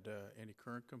we've had any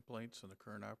current complaints in the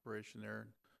current operation there, and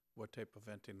what type of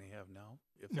venting they have now,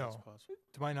 if that's No. possible.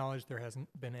 To my knowledge, there hasn't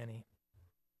been any.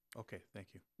 Okay,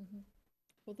 thank you.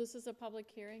 Well, this is a public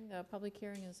hearing. The public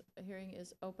hearing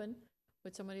is open.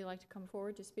 Would somebody like to come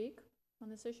forward to speak on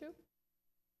this issue?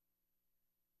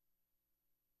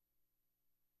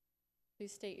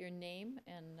 Please state your name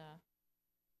and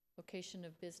location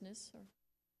of business,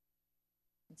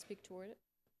 and speak toward it.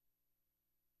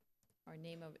 Or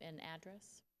name of an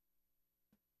address.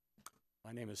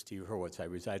 My name is Steve Hurwitz. I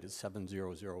reside at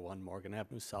 7001 Morgan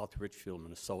Avenue South, Richfield,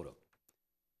 Minnesota.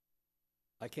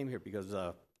 I came here because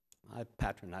I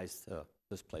patronized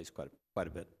this place quite a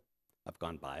bit. I've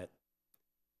gone by it.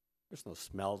 There's no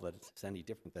smell that it's any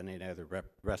different than any other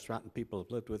restaurant, and people have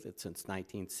lived with it since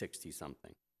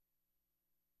 1960-something.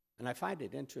 And I find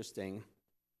it interesting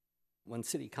when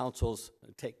city councils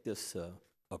take this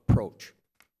approach.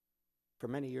 For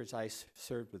many years, I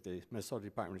served with the Minnesota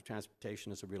Department of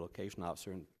Transportation as a relocation officer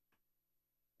and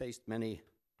faced many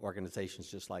organizations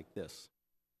just like this.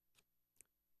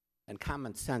 And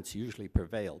common sense usually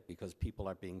prevailed because people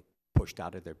are being pushed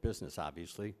out of their business,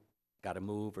 obviously, got to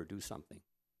move or do something.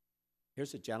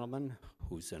 Here's a gentleman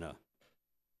who's in a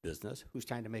business who's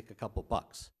trying to make a couple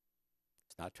bucks.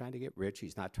 He's not trying to get rich.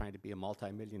 He's not trying to be a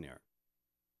multimillionaire.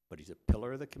 But he's a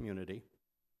pillar of the community.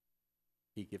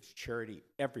 He gives charity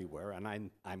everywhere, and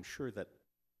I'm sure that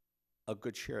a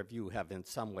good share of you have in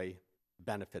some way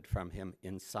benefit from him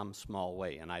in some small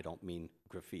way, and I don't mean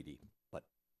graffiti, but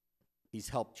he's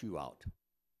helped you out,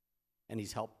 and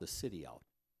he's helped the city out.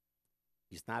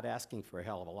 He's not asking for a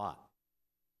hell of a lot.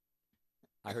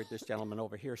 I heard this gentleman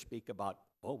over here speak about,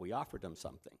 oh, we offered him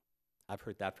something. I've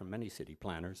heard that from many city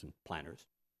planners,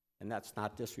 and that's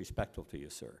not disrespectful to you,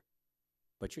 sir.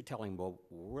 But you're telling him, well,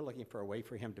 we're looking for a way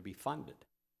for him to be funded.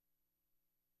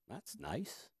 That's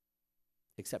nice,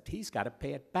 except he's got to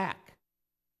pay it back.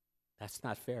 That's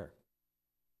not fair.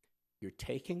 You're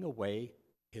taking away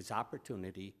his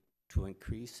opportunity to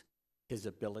increase his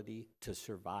ability to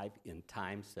survive in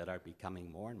times that are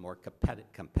becoming more and more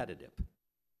competitive.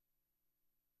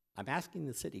 I'm asking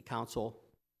the city council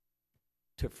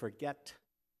to forget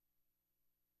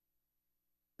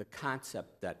the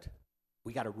concept that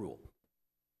we got a rule.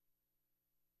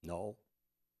 No.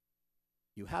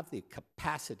 You have the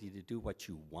capacity to do what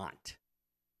you want.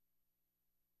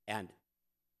 And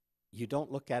you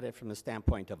don't look at it from the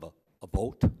standpoint of a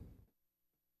vote.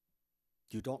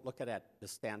 You don't look at it the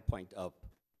standpoint of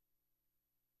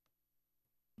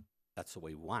that's the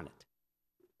way we want it.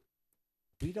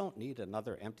 We don't need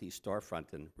another empty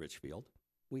storefront in Richfield.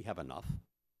 We have enough.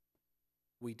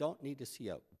 We don't need to see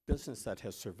a business that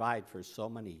has survived for so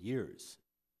many years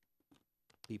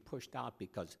be pushed out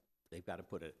because they've got to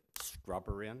put a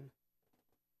scrubber in,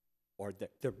 or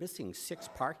they're missing 6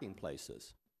 parking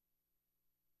places.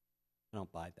 I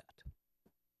don't buy that.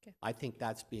 Okay. I think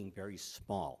that's being very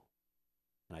small.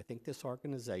 And I think this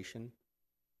organization,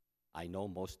 I know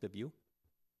most of you,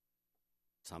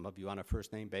 some of you on a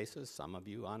first-name basis, some of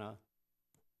you on a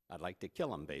I'd like to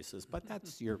kill them basis, but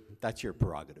that's your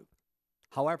prerogative.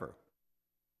 However,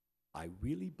 I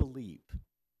really believe,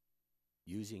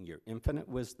 using your infinite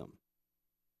wisdom,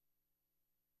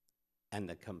 and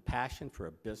the compassion for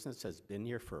a business that's been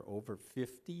here for over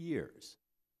 50 years,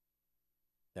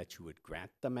 that you would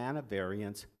grant the man a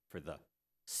variance for the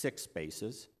 6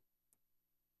 spaces,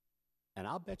 and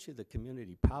I'll bet you the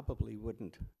community probably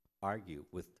wouldn't argue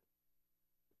with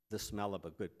the smell of a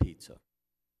good pizza.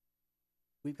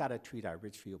 We've got to treat our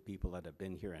Richfield people that have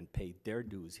been here and paid their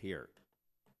dues here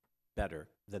better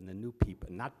than the new people,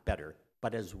 not better,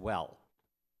 but as well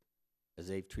as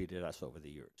they've treated us over the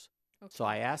years. Okay. So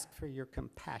I ask for your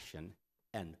compassion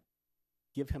and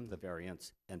give him the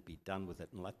variance and be done with it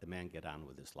and let the man get on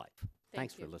with his life.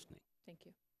 Thanks for you. listening. Thank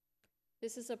you.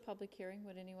 This is a public hearing.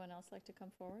 Would anyone else like to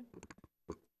come forward?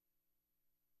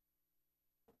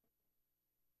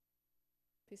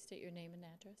 Please state your name and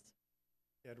address.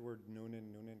 Edward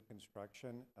Noonan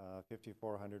Construction,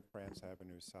 5400 France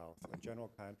Avenue South. A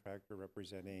general contractor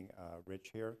representing Rich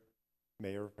here,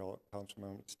 mayor,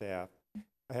 councilman, staff.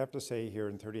 I have to say here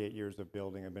in 38 years of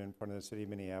building, I've been in front of the city of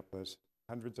Minneapolis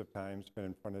hundreds of times, been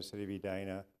in front of the city of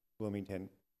Edina, Bloomington.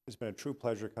 It's been a true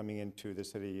pleasure coming into the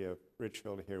city of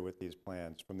Richfield here with these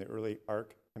plans. From the early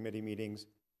ARC committee meetings,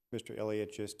 Mr.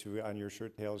 Elliott, just to on your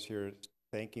shirt tails here,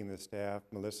 thanking the staff.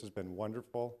 Melissa's been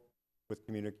wonderful with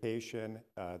communication,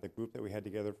 the group that we had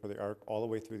together for the ARC, all the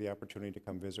way through the opportunity to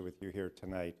come visit with you here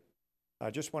tonight. I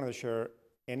just wanted to share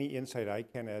any insight I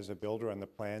can as a builder on the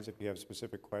plans if you have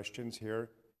specific questions here.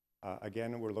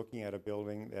 Again, we're looking at a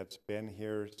building that's been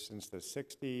here since the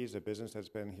 60s, a business that's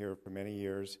been here for many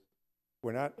years.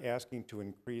 We're not asking to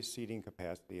increase seating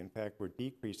capacity. In fact, we're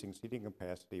decreasing seating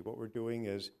capacity. What we're doing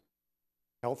is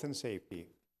health and safety,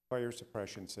 fire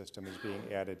suppression system is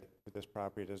being added to this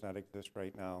property. It does not exist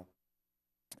right now.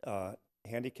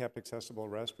 Handicapped accessible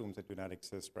restrooms that do not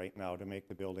exist right now to make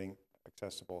the building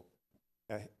accessible.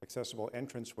 Accessible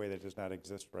entranceway that does not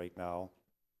exist right now,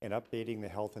 and updating the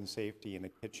health and safety in the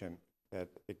kitchen that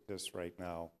exists right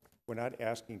now. We're not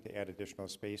asking to add additional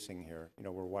spacing here. You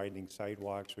know, we're widening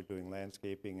sidewalks, we're doing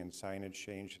landscaping and signage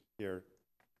change here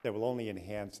that will only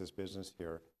enhance this business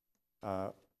here.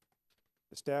 The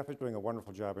staff is doing a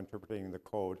wonderful job interpreting the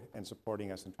code and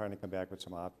supporting us and trying to come back with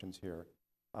some options here.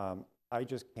 I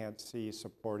just can't see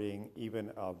supporting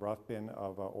even a rough in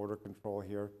of order control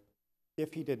here.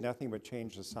 If he did nothing but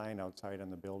change the sign outside on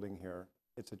the building here,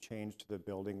 it's a change to the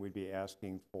building we'd be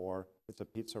asking for. It's a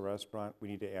pizza restaurant, we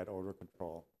need to add odor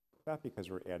control. Not because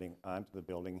we're adding onto the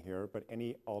building here, but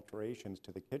any alterations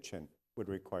to the kitchen would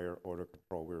require odor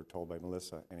control, we were told by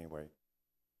Melissa anyway.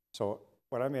 So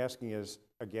what I'm asking is,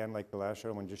 again, like the last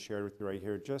gentleman just shared with you right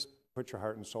here, just put your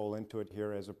heart and soul into it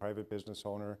here as a private business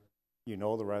owner. You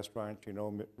know the restaurant, you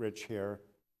know Rich here,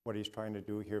 what he's trying to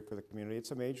do here for the community.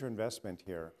 It's a major investment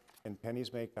here, and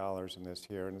pennies make dollars in this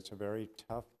here, and it's a very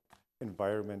tough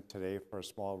environment today for a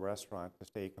small restaurant to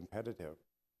stay competitive.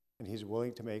 And he's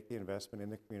willing to make the investment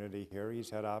in the community here. He's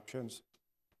had options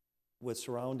with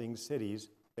surrounding cities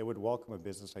that would welcome a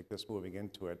business like this moving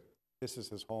into it. This is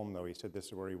his home, though. He said this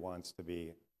is where he wants to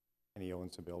be, and he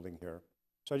owns a building here.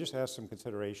 So I just asked some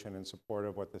consideration in support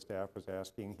of what the staff was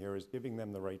asking here, is giving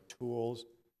them the right tools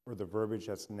or the verbiage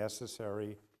that's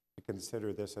necessary to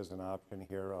consider this as an option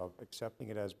here of accepting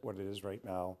it as what it is right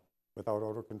now without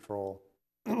odor control.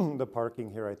 The parking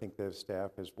here, I think the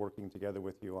staff is working together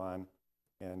with you on,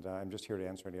 and I'm just here to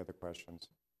answer any other questions.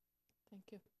 Thank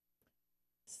you.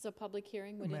 This is a public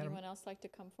hearing. Would Madam- anyone else like to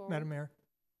come forward? Madam Mayor,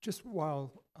 just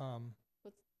while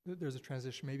What's- there's a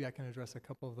transition, maybe I can address a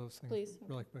couple of those things Please.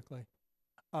 really quickly.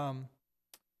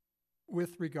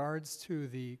 With regards to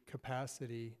the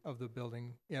capacity of the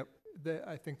building, yeah,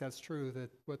 I think that's true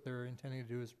that what they're intending to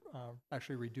do is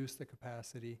actually reduce the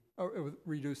capacity, or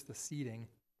reduce the seating.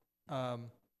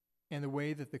 And the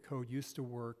way that the code used to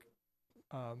work,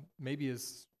 maybe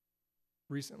as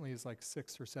recently as like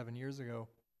 6 or 7 years ago,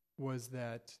 was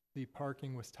that the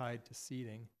parking was tied to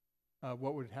seating.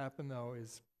 What would happen though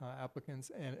is applicants,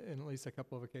 and at least a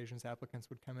couple of occasions, applicants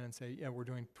would come in and say, yeah, we're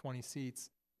doing 20 seats,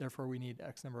 therefore we need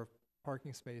X number of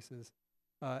parking spaces.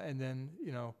 And then,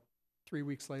 3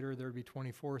 weeks later, there would be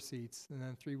 24 seats, and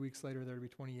then 3 weeks later, there would be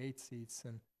 28 seats.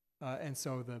 And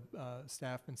so the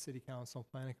staff and city council,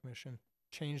 planning commission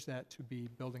changed that to be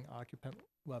building occupant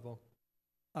level.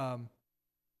 I'm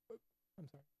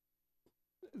sorry,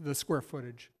 the square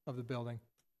footage of the building.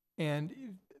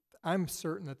 And I'm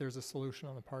certain that there's a solution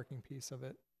on the parking piece of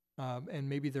it. And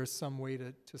maybe there's some way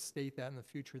to state that in the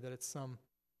future, that it's some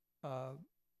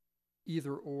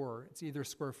either or. It's either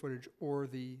square footage or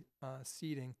the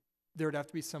seating. There would have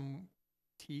to be some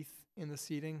teeth in the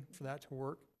seating for that to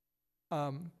work.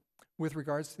 With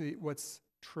regards to what's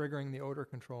triggering the odor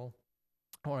control,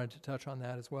 I wanted to touch on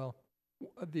that as well.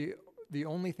 The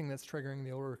only thing that's triggering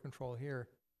the odor control here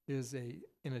is an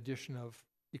addition of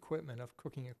equipment, of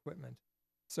cooking equipment.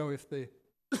 So if the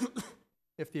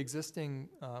if the existing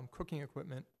cooking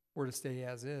equipment were to stay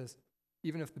as is,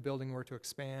 even if the building were to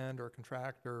expand or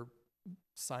contract or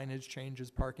signage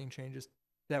changes, parking changes,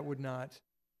 that would not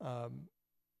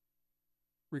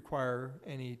require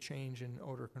any change in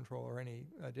odor control or any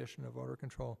addition of odor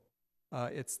control.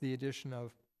 It's the addition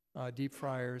of deep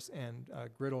fryers and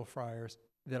griddle fryers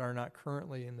that are not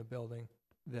currently in the building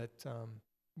that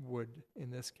would, in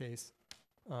this case,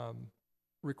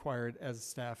 required as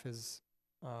staff has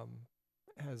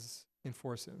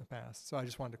enforced it in the past. So I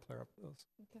just wanted to clear up those.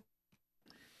 Okay.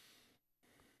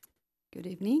 Good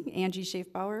evening. Angie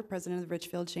Schaefbauer, President of the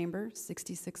Richfield Chamber,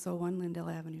 6601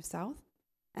 Lindale Avenue South.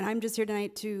 And I'm just here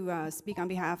tonight to speak on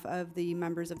behalf of the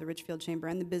members of the Richfield Chamber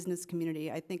and the business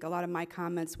community. I think a lot of my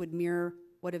comments would mirror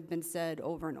what have been said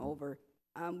over and over.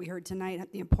 We heard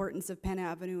tonight the importance of Penn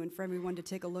Avenue and for everyone to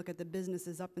take a look at the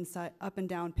businesses up and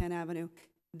down Penn Avenue.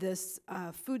 This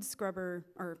odor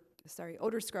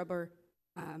scrubber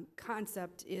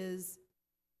concept is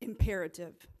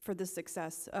imperative for the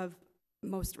success of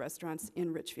most restaurants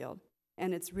in Richfield.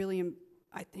 And it's really,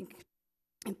 I think,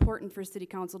 important for City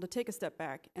Council to take a step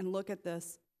back and look at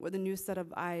this with a new set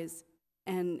of eyes.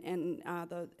 And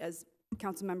as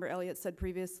Councilmember Elliott said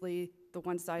previously, the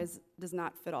one size does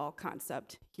not fit all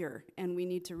concept here. And we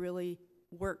need to really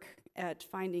work at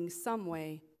finding some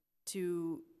way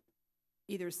to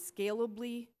either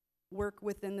scalably work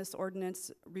within this ordinance,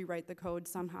 rewrite the code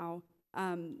somehow.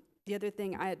 The other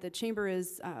thing, the Chamber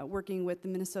is working with the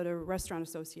Minnesota Restaurant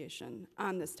Association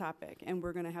on this topic, and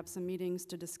we're going to have some meetings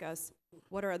to discuss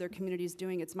what are other communities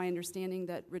doing. It's my understanding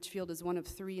that Richfield is one of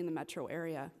 3 in the metro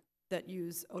area that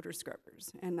use odor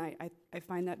scrubbers, and I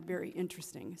find that very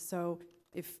interesting. So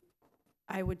if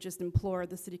I would just implore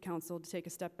the City Council to take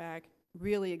a step back,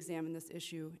 really examine this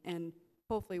issue, and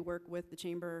hopefully work with the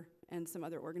Chamber and some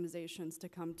other organizations to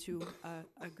come to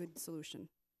a good solution.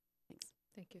 Thanks.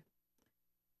 Thank you.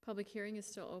 Public hearing is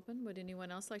still open. Would anyone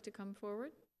else like to come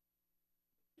forward?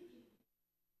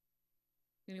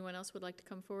 Anyone else would like to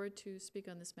come forward to speak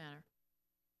on this matter?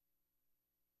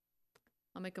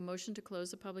 I'll make a motion to close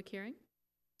the public hearing.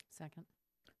 Second.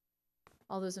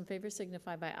 All those in favor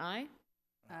signify by aye.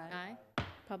 Aye.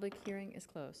 Public hearing is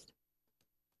closed.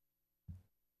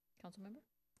 Council member?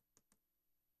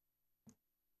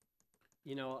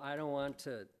 You know, I don't want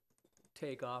to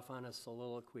take off on a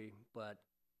soliloquy, but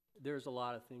there's a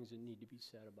lot of things that need to be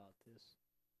said about this.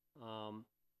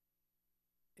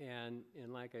 And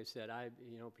like I said,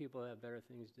 people have better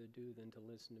things to do than to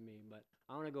listen to me, but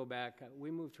I want to go back. We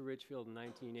moved to Richfield in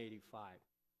 1985,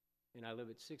 and I live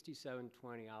at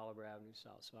 6720 Oliver Avenue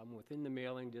South, so I'm within the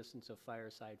mailing distance of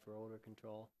Fireside for odor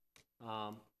control.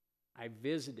 I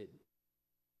visited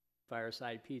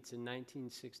Fireside Pizza in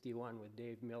 1961 with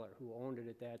Dave Miller, who owned it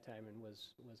at that time and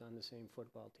was on the same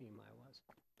football team I was.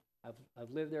 I've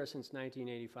lived there since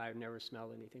 1985, never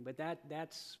smelled anything, but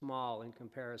that's small in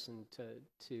comparison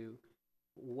to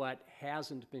what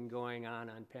hasn't been going on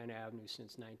Penn Avenue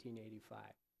since 1985.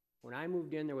 When I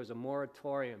moved in, there was a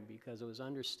moratorium because it was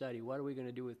under study. What are we going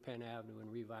to do with Penn Avenue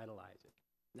and revitalize it?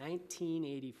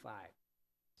 1985.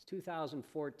 It's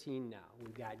 2014 now.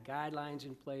 We've got guidelines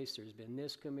in place. There's been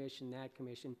this commission, that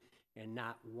commission, and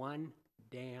not one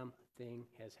damn thing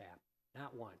has happened.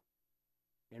 Not one.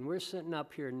 And we're sitting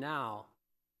up here now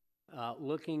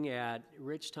looking at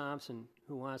Rich Thompson,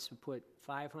 who wants to put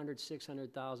 $500,000,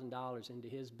 $600,000 into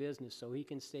his business so he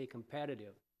can stay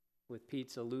competitive with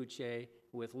Pizza Luce,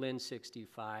 with Lynn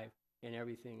 65, and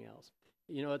everything else.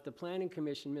 You know, at the Planning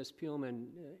Commission, Ms. Peelman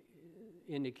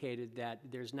indicated that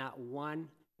there's not one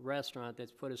restaurant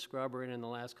that's put a scrubber in the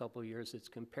last couple of years that's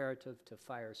comparative to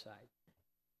Fireside.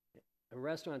 A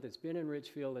restaurant that's been in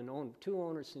Richfield and owned 2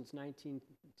 owners since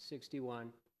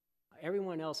 1961.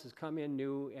 Everyone else has come in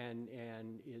new and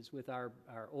is with our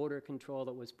odor control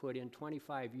that was put in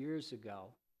 25 years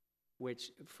ago,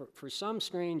 which for some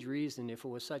strange reason, if it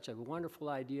was such a wonderful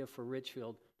idea for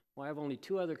Richfield, why have only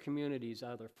 2 other communities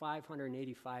out of the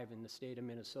 585 in the state of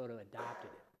Minnesota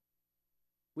adopted it?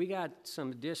 We got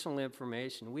some additional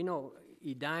information. We know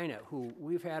Edina, who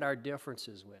we've had our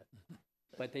differences with,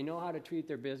 but they know how to treat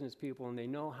their business people and they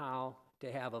know how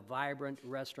to have a vibrant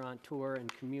restaurateur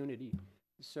and community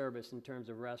service in terms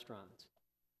of restaurants.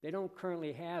 They don't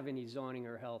currently have any zoning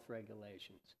or health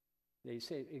regulations. They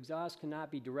say exhaust cannot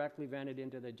be directly vented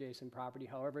into the adjacent property,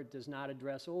 however, it does not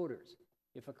address odors.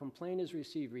 If a complaint is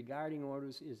received regarding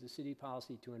odors, it is the city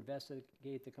policy to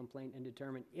investigate the complaint and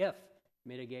determine if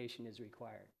mitigation is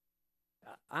required.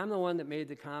 I'm the one that made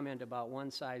the comment about one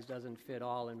size doesn't fit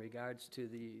all in regards to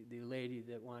the lady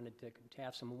that wanted to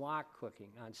have some wok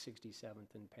cooking on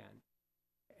 67th and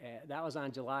Penn. That was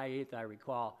on July 8th, I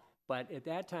recall. But at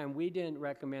that time, we didn't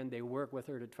recommend they work with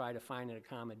her to try to find an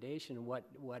accommodation.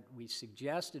 What we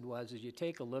suggested was is you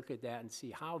take a look at that and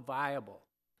see how viable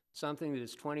something that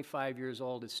is 25 years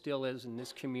old, it still is in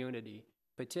this community,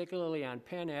 particularly on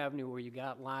Penn Avenue where you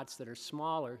got lots that are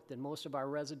smaller than most of our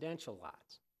residential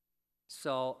lots.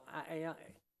 So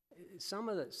some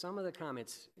of the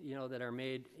comments, that are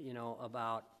made,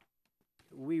 about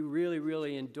we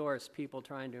really endorse people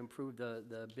trying to improve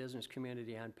the business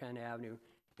community on Penn Avenue,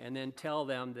 and then tell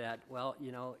them that, well,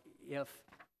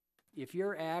 if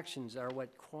your actions are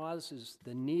what causes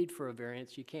the need for a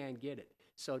variance, you can't get it.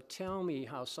 So tell me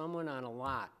how someone on a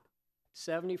lot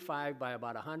 75 by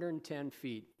about 110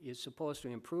 feet is supposed to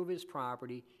improve his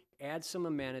property, add some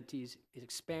amenities,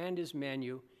 expand his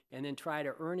menu, and then try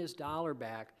to earn his dollar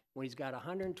back when he's got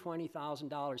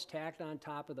 $120,000 tacked on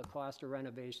top of the cost of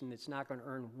renovation that's not going to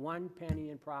earn 1 penny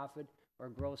in profit or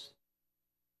gross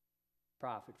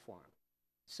profit for him.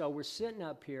 So we're sitting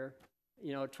up here,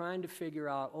 trying to figure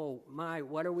out,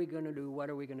 what are we going to do? What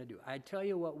are we going to do? I tell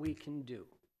you what we can do.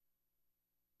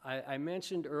 I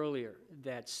mentioned earlier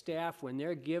that staff, when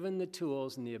they're given the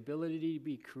tools and the ability to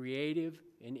be creative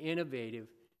and innovative,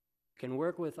 can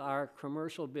work with our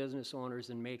commercial business owners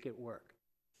and make it work.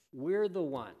 We're the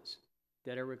ones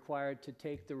that are required to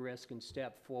take the risk and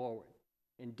step forward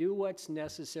and do what's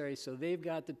necessary so they've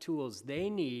got the tools they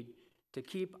need to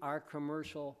keep our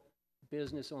commercial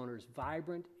business owners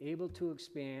vibrant, able to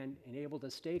expand, and able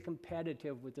to stay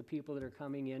competitive with the people that are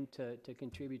coming in to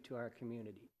contribute to our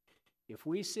community. If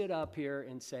we sit up here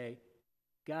and say,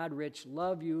 God, Rich,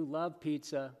 love you, love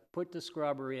pizza, put the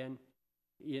scrubber in,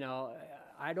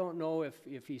 I don't know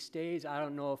if he stays, I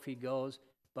don't know if he goes,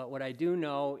 but what I do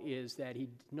know is that he's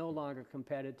no longer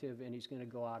competitive and he's going to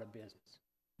go out of business.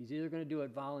 He's either going to do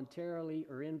it voluntarily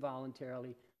or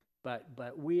involuntarily, but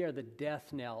we are the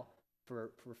death knell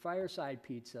for Fireside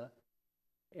Pizza,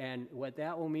 and what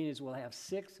that will mean is we'll have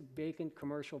 6 vacant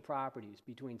commercial properties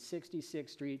between 66th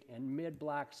Street and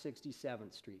mid-block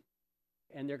 67th Street.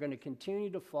 And they're going to continue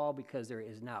to fall because there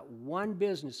is not one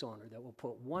business owner that will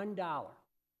put $1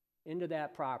 into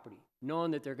that property,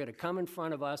 knowing that they're going to come in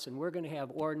front of us and we're going to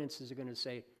have ordinances that are going to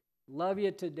say, love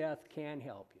you to death, can't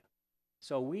help you.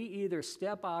 So we either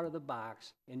step out of the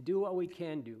box and do what we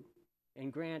can do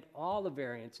and grant all the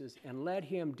variances and let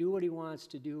him do what he wants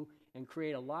to do and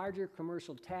create a larger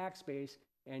commercial tax base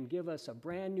and give us a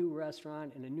brand new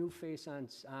restaurant and a new face on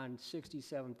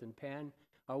 67th and Penn,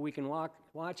 or we can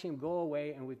watch him go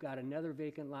away and we've got another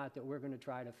vacant lot that we're going to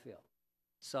try to fill.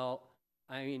 So,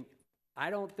 I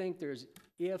don't think there's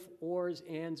if, ors,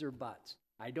 ands, or buts.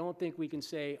 I don't think we can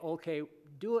say, okay,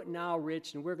 do it now,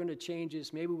 Rich, and we're going to change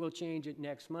this. Maybe we'll change it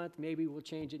next month. Maybe we'll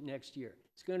change it next year.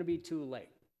 It's going to be too late.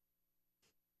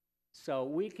 So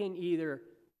we can either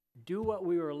do what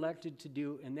we were elected to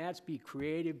do, and that's be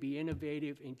creative, be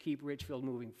innovative, and keep Richfield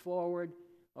moving forward,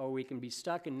 or we can be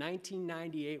stuck in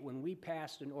 1998 when we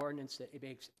passed an ordinance that it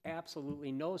makes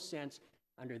absolutely no sense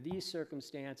under these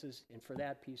circumstances and for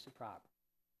that piece of property.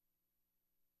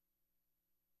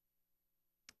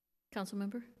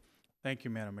 Councilmember? Thank you,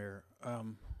 Madam Mayor.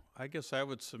 I guess I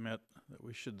would submit that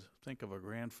we should think of a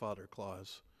grandfather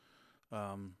clause.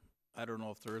 I don't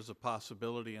know if there is a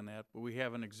possibility in that, but we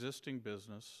have an existing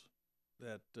business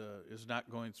that is not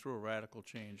going through a radical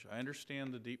change. I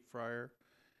understand the deep fryer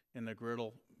and the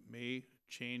griddle may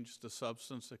change the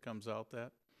substance that comes out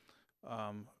that,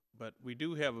 but we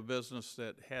do have a business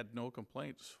that had no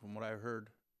complaints from what I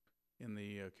heard in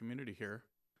the community here.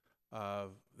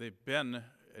 They've been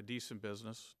a decent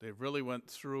business. They really went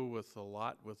through with a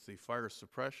lot with the fire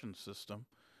suppression system.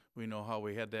 We know how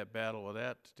we had that battle with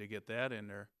that to get that in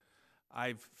there.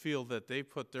 I feel that they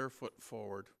put their foot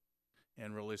forward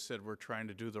and really said we're trying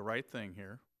to do the right thing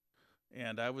here.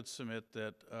 And I would submit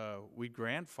that we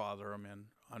grandfather them in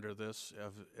under this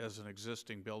as an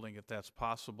existing building if that's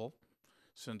possible.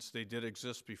 Since they did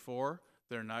exist before,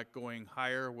 they're not going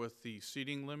higher with the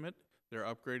seating limit. They're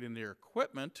upgrading their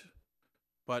equipment,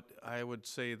 but I would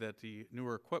say that the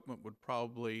newer equipment would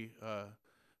probably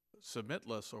submit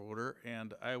less order,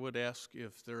 and I would ask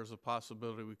if there's a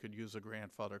possibility we could use a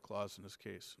grandfather clause in this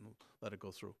case and let it go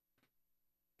through.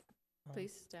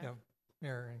 Please, staff. Yeah,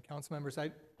 Mayor and council members,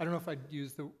 I don't know if I'd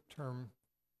use the term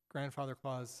grandfather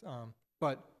clause,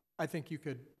 but I think you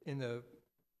could, in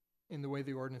the way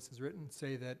the ordinance is written,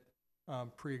 say that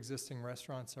pre-existing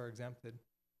restaurants are exempted.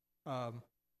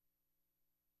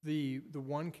 The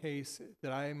one case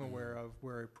that I am aware of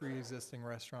where a pre-existing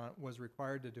restaurant was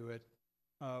required to do it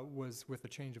was with a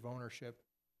change of ownership.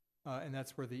 And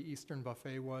that's where the Eastern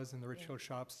Buffet was and the Richfield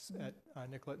Shops at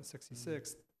Nicollet and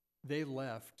 66th. They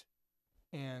left,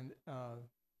 and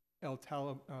El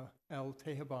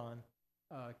Tejaban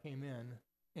came in,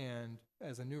 and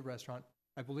as a new restaurant,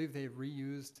 I believe they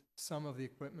reused some of the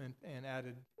equipment and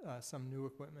added some new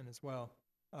equipment as well.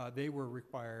 They were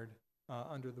required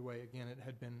under the way, again, it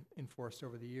had been enforced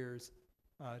over the years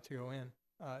to go in,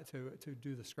 to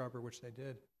do the scrubber, which they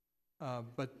did.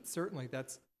 But certainly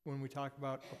that's, when we talk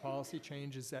about a policy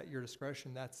change is at your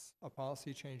discretion, that's a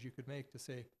policy change you could make to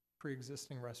say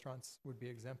pre-existing restaurants would be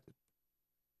exempted.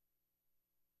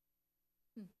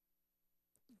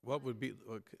 What would be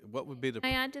the? Can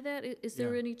I add to that? Is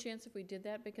there Yeah. any chance if we did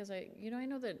that? Because I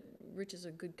know that Rich is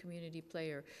a good community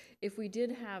player. If we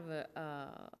did have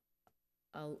a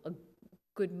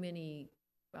good many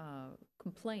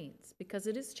complaints, because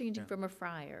it is changing from a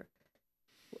fryer.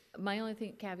 My only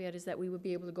caveat is that we would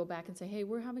be able to go back and say, hey,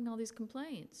 we're having all these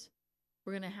complaints.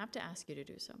 We're going to have to ask you to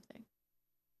do something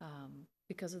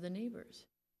because of the neighbors.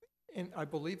 And I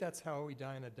believe that's how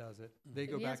Edina does it. They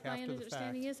go back after the fact. Yes, my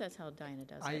understanding is that's how Dinah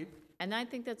does it. And I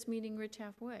think that's meeting Rich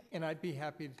halfway. And I'd be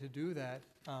happy to do that.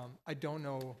 I don't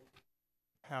know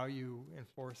how you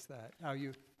enforce that, how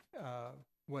you,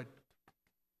 what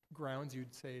grounds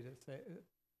you'd say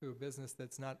to a business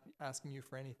that's not asking you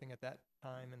for anything at that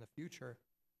time in the future.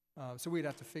 So we'd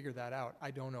have to figure that out.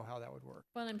 I don't know how that would work.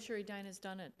 Well, I'm sure Edina's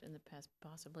done it in the past,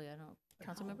 possibly. I don't know.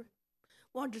 Council member?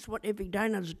 Well, just what, if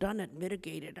Edina's done it,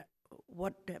 mitigated,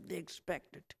 what have they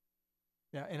expected?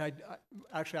 Yeah, and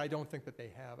I don't think that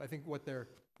they have. I think what their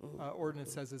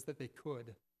ordinance says is that they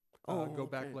could go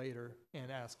back later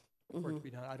and ask for it to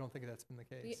be done. I don't think that's been the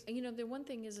case. You know, the one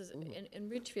thing is in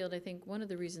Richfield, I think one of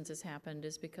the reasons this happened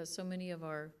is because so many of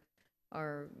our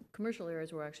commercial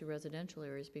areas were actually residential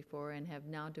areas before and have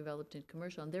now developed in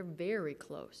commercial, and they're very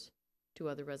close to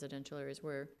other residential areas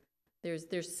where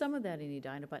there's some of that in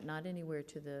Edina, but not anywhere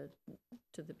to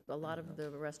a lot of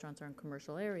the restaurants are in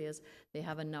commercial areas. They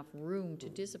have enough room to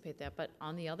dissipate that. But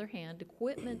on the other hand,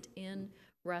 equipment in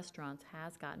restaurants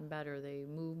has gotten better. They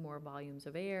move more volumes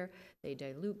of air, they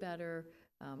dilute better.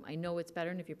 I know it's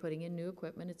better, and if you're putting in new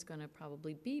equipment, it's gonna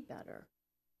probably be better.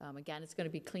 Again, it's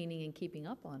gonna be cleaning and keeping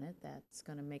up on it. That's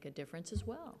gonna make a difference as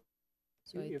well.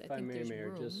 So I If I think may, there's Mayor,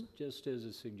 room. just as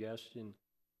a suggestion,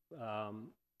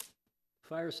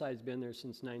 Fireside's been there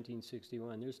since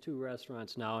 1961. There's 2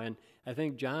 restaurants now, and I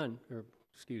think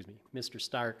Mr.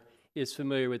 Stark is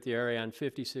familiar with the area on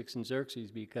 56 and Xerxes,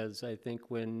 because I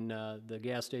think when the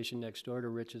gas station next door to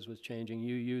Rich's was changing,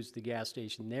 you used the gas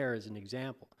station there as an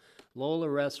example. Lola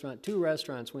Restaurant, 2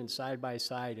 restaurants went side by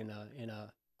side in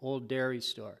a old dairy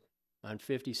store on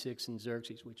 56 and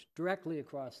Xerxes, which directly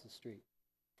across the street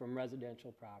from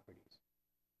residential properties.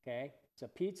 Okay? It's a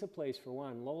pizza place for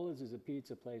one. Lola's is a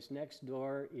pizza place. Next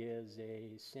door is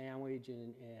a sandwich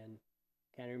and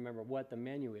can't remember what the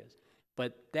menu is.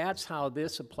 But that's how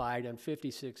this applied on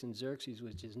 56 and Xerxes,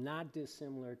 which is not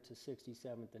dissimilar to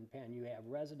 67th and Penn. You have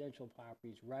residential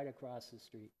properties right across the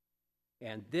street.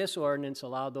 And this ordinance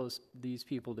allowed these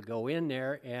people to go in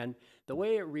there, and the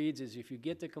way it reads is if you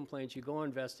get the complaints, you go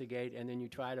investigate, and then you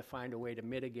try to find a way to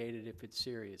mitigate it if it's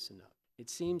serious enough. It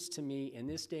seems to me, in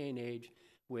this day and age,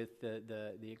 with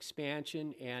the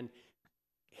expansion, and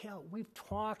hell, we've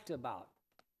talked about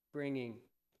bringing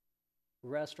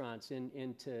restaurants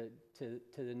into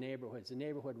the neighborhoods, the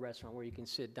neighborhood restaurant where you can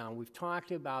sit down. We've talked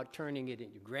about turning it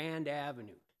into Grand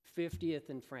Avenue, 50th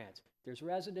and France. There's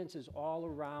residences all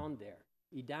around there.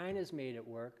 Edina's made it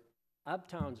work.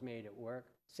 Uptown's made it work.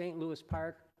 St. Louis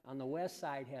Park on the west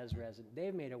side has residents.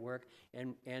 They've made it work.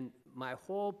 And my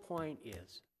whole point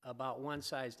is about one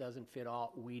size doesn't fit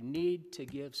all. We need to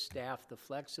give staff the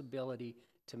flexibility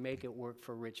to make it work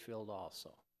for Richfield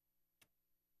also.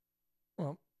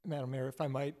 Well, Madam Mayor, if I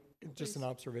might, just an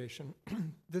observation.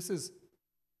 This is,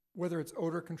 whether it's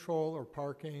odor control or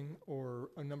parking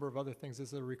or a number of other things, this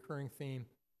is a recurring theme.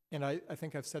 And I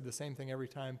think I've said the same thing every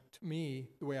time. To me,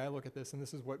 the way I look at this, and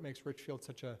this is what makes Richfield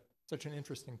such an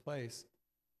interesting place,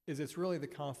 is it's really the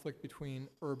conflict between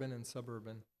urban and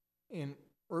suburban. In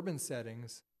urban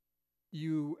settings,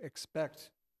 you expect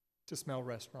to smell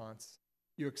restaurants.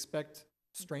 You expect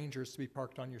strangers to be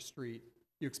parked on your street.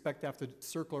 You expect to have to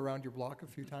circle around your block a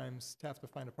few times to have to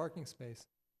find a parking space.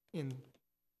 In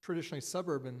traditionally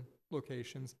suburban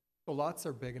locations, the lots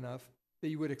are big enough that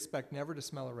you would expect never to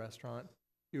smell a restaurant.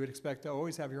 You would expect to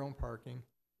always have your own parking.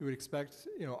 You would expect,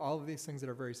 all of these things that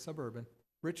are very suburban.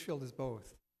 Richfield is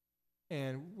both.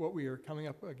 And what we are coming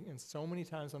up against so many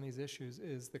times on these issues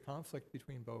is the conflict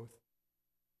between both.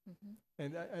 Mm-hmm.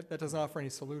 And that doesn't offer any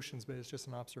solutions, but it's just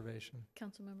an observation.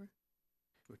 Council member?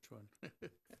 Which one?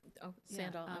 Oh, Yeah,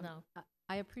 Sandal, no.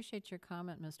 I appreciate your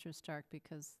comment, Mr. Stark,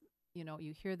 because, you know,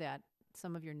 you hear that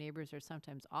some of your neighbors are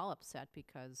sometimes all upset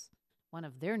because one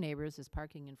of their neighbors is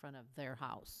parking in front of their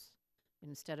house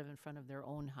instead of in front of their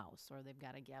own house, or they've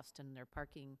got a guest and they're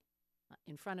parking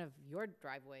in front of your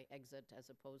driveway exit as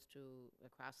opposed to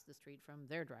across the street from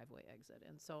their driveway exit.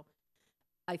 And so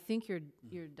I think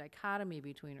your dichotomy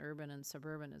between urban and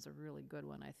suburban is a really good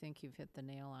one. I think you've hit the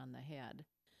nail on the head.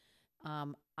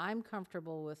 I'm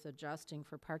comfortable with adjusting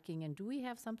for parking. And do we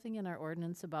have something in our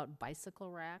ordinance about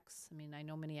bicycle racks? I mean, I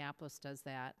know Minneapolis does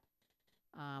that.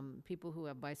 People who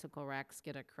have bicycle racks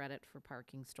get a credit for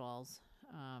parking stalls.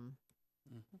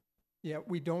 Yeah,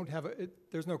 we don't have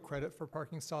there's no credit for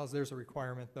parking stalls. There's a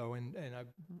requirement though, and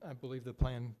I believe the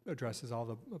plan addresses all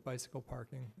the bicycle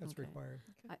parking that's Okay. required.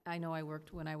 I know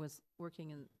when I was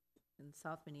working in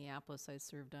South Minneapolis, I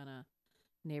served on a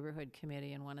neighborhood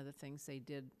committee, and one of the things they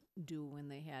did do when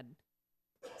they had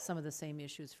some of the same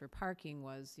issues for parking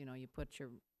was, you know, you put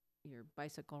your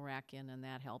bicycle rack in, and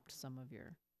that helped some of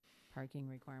your parking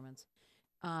requirements.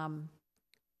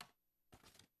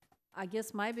 I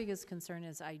guess my biggest concern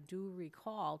is I do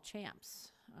recall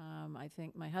Champs. I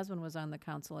think my husband was on the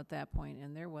council at that point,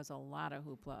 and there was a lot of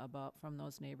hoopla from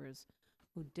those neighbors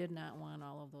who did not want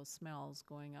all of those smells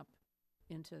going up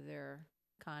into their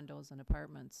condos and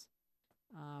apartments.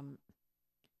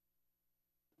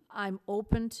 I'm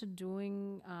open to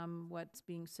doing what's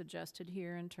being suggested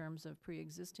here in terms of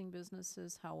pre-existing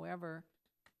businesses. However,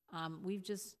 we've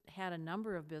just had a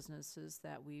number of businesses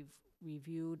that we've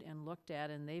reviewed and looked at,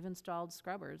 and they've installed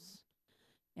scrubbers.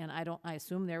 And I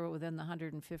assume they were within the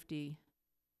 150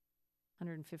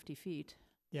 feet.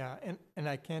 Yeah, and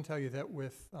I can tell you that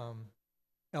with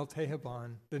El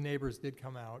Tejaban, the neighbors did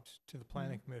come out to the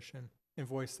planning commission and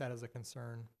voice that as a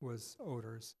concern was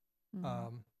odors.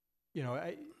 You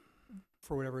know,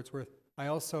 for whatever it's worth. I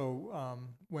also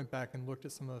went back and looked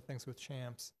at some of the things with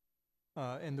Champs,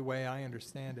 and the way I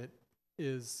understand it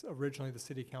is originally the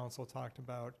city council talked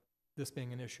about this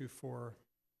being an issue for,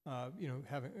 you know,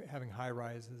 having high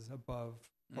rises above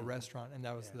a restaurant, and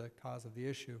that was the cause of the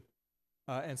issue.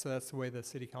 And so that's the way the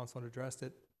city council had addressed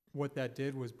it. What that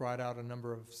did was brought out a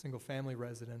number of single-family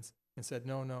residents and said,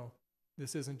 no,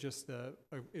 this isn't just a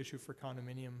issue for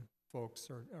condominium folks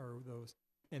or those.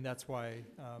 And that's why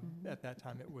at that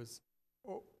time it was,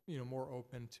 you know, more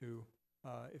open to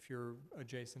if you're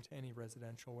adjacent to any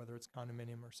residential, whether it's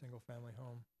condominium or single-family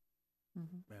home.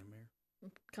 Madam Mayor?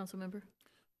 Council member?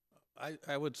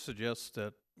 I would suggest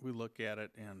that we look at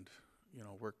it and, you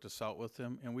know, work this out with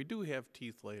them. And we do have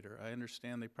teeth later. I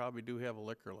understand they probably do have a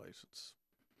liquor license.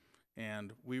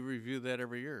 And we review that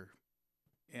every year.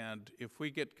 And if we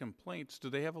get complaints, do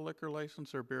they have a liquor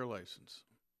license or beer license?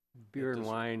 Beer and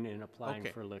wine and applying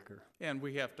for liquor. And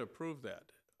we have to approve that.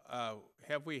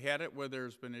 Have we had it where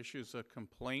there's been issues of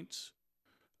complaints,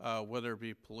 whether it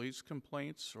be police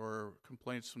complaints or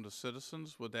complaints from the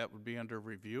citizens? Would be under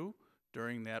review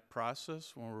during that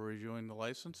process when we're reviewing the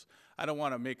license? I don't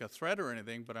want to make a threat or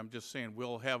anything, but I'm just saying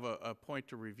we'll have a point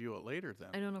to review it later then.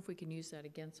 I don't know if we can use that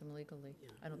against them legally.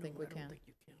 I don't think we can.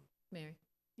 you can. Mary?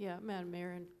 Yeah, Madam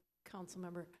Mayor and Council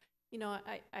Member, you know,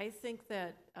 I think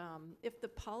that if the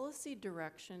policy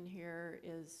direction here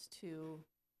is to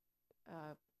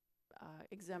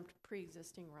exempt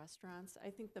pre-existing restaurants, I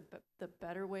think the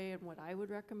better way and what I would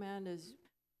recommend is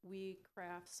we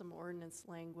craft some ordinance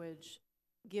language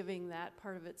giving that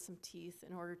part of it some teeth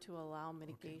in order to allow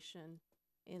mitigation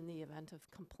in the event of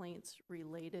complaints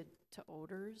related to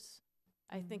odors.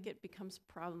 I think it becomes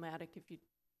problematic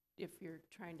if you're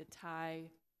trying to tie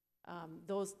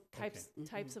those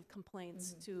types of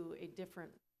complaints to a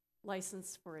different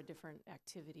license for a different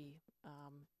activity,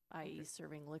 i.e.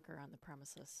 serving liquor on the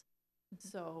premises.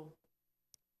 So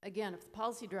again, if the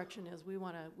policy direction is we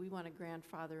want to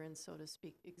grandfather in, so to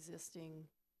speak, existing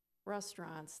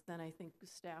restaurants, then I think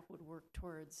staff would work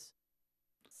towards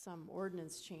some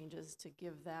ordinance changes to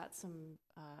give that some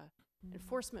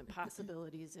enforcement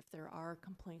possibilities if there are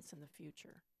complaints in the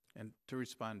future. And to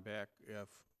respond back, if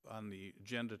on the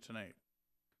agenda tonight,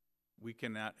 we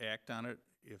cannot act on it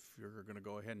if you're going to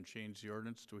go ahead and change the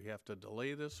ordinance, do we have to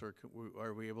delay this, or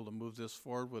are we able to move this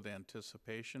forward with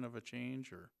anticipation of a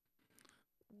change, or?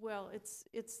 Well, it's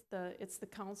the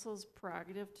council's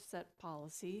prerogative to set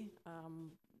policy.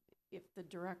 If the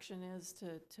direction is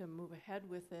to move ahead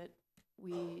with it,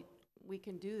 we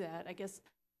can do that. I guess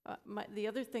the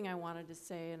other thing I wanted to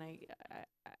say, and I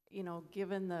you know,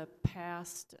 given the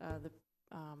past,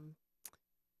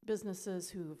 businesses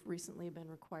who've recently been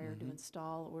required to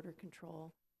install odor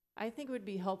control, I think it would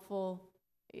be helpful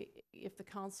if the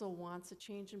council wants a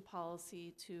change in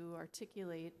policy, to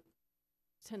articulate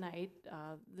tonight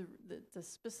the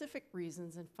specific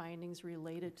reasons and findings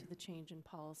related to the change in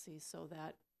policy, so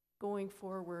that going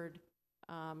forward,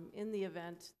 in the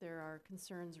event there are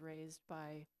concerns raised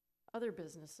by other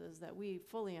businesses, that we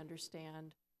fully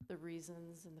understand the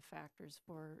reasons and the factors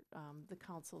for the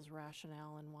council's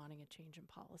rationale in wanting a change in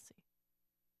policy.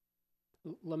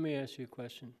 Let me ask you a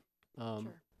question. Sure.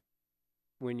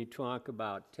 When you talk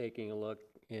about taking a look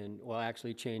well,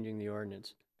 actually changing the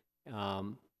ordinance,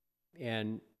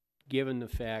 and given the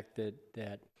fact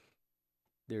that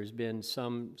there's been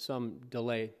some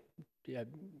delay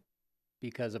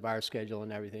because of our schedule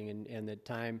and everything, and the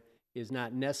time is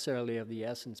not necessarily of the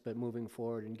essence, but moving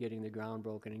forward and getting the ground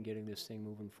broken and getting this thing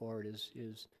moving forward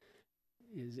is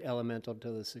elemental to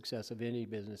the success of any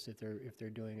business if they're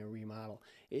doing a remodel.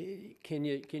 Can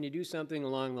you do something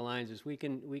along the lines as we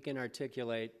can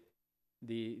articulate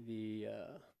the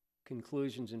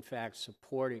conclusions and facts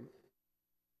supporting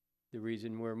the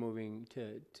reason we're moving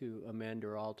to amend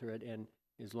or alter it, and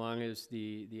as long as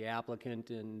the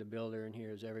applicant and the builder and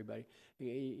here is everybody,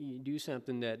 you do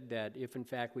something that if in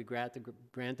fact we grant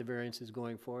the variances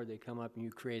going forward, they come up and you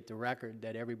create the record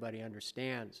that everybody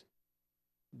understands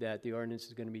that the ordinance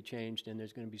is going to be changed and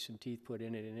there's going to be some teeth put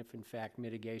in it, and if in fact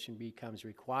mitigation becomes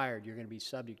required, you're going to be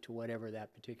subject to whatever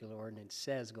that particular ordinance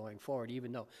says going forward,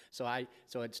 even though,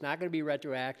 so it's not going to be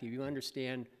retroactive. You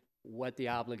understand what the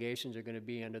obligations are going to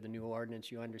be under the new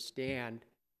ordinance. You understand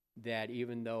that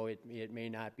even though it may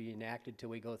not be enacted till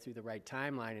we go through the right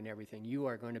timeline and everything, you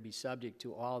are going to be subject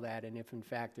to all that, and if in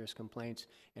fact there's complaints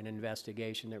and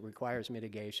investigation that requires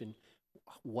mitigation,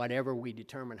 whatever we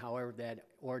determine, however that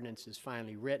ordinance is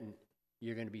finally written,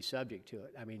 you're going to be subject to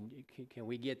it. I mean, can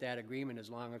we get that agreement as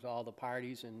long as all the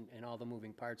parties and all the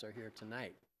moving parts are here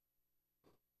tonight?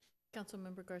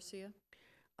 Councilmember Garcia?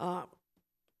 I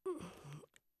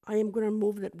am going to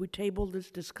move that we table this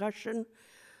discussion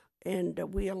and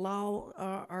we allow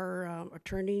our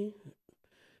attorney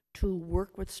to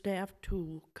work with staff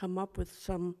to come up with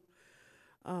some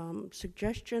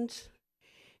suggestions,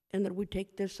 and that we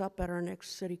take this up at our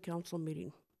next city council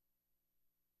meeting.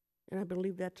 And I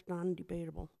believe that's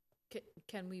non-debatable.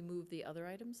 Can we move the other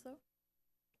items, though?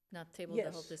 Not table the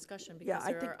whole Yes. discussion, Yeah,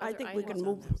 because there are I other think we can items on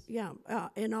move, this. yeah,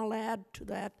 and I'll add to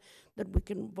that we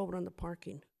can vote on the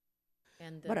parking.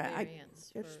 And the But I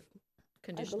variance for it's- I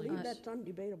conditional believe use. that's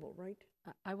undebatable, right?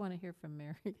 I want to hear from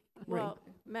Mary. Well,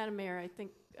 Madam Mayor, I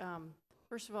think,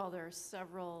 first of all, there are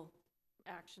several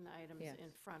action items Yeah.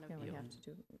 in front of Yeah, we you. have to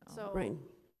do. So Right.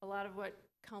 a lot of what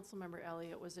Councilmember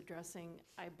Elliott was addressing,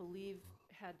 I believe,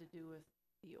 had to do with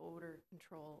the odor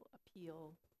control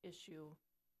appeal issue.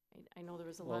 I know there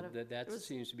was a lot of. Well, that was-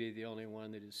 seems to be the only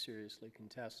one that is seriously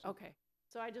contested. Okay,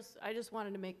 so I just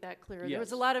wanted to make that clear. There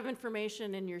was a Yes. lot of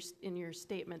information in your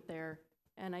statement there,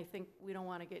 and I think we don't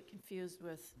want to get confused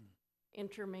with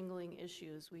intermingling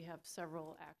issues. We have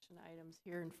several action items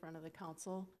here in front of the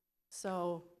council,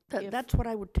 so. if- That's what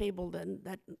I would table then,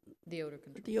 The odor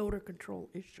control. the odor control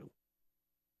issue.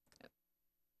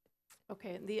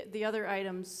 Okay, the other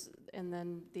items, and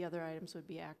then the other items would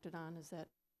be acted on, is that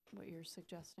what you're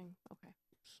suggesting? Okay.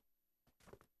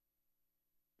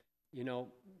 You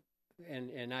know,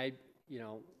 and I,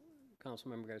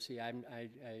 Councilmember Garcia,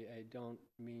 I don't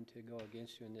mean to go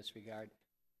against you in this regard.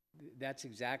 That's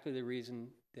exactly the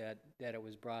reason that it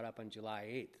was brought up on July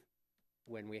 8th,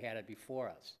 when we had it before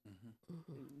us,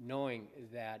 knowing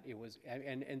that it was,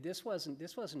 and this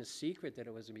wasn't a secret that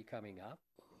it was be coming up.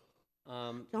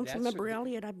 Councilmember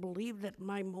Elliott, I believe that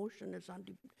my motion is not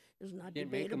debatable.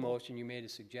 Didn't make a motion, you made a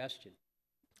suggestion.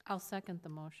 I'll second the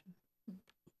motion.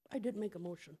 I did make a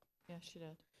motion, Yeah, she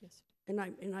did, yes. and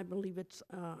I believe it's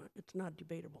not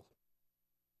debatable.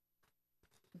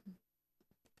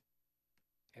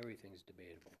 Everything's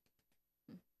debatable.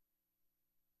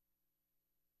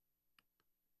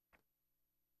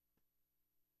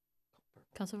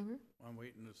 Councilmember, I'm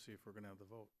waiting to see if we're going to have the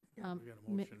vote. Um, We got a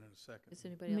ma- motion and a second. is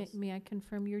anybody else? May I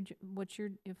confirm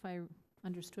if I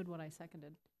understood what I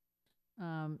seconded?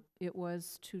 It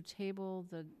was to table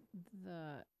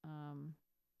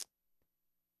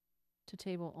to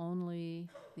table only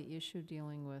the issue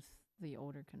dealing with the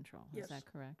odor control. Yes. Is that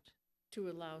correct? To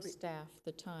allow staff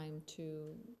the time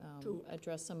to To-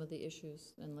 address some of the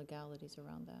issues and legalities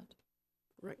around that.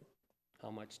 Right. How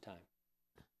much time?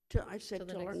 I said Till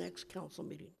the till our next- next council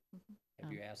meeting.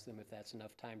 Have you asked them if that's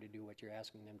enough time to do what you're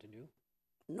asking them to do?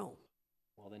 No,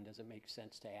 Well, then does it make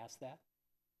sense to ask that?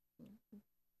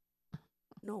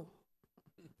 no.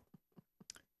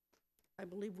 I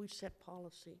believe we set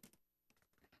policy.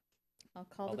 I'll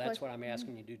call Well, the that's question. what I'm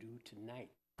asking you to do tonight.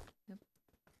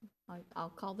 I'll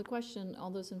call the question. All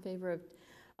those in favor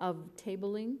of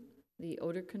tabling the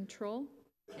odor control,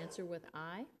 answer with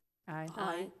aye. Aye.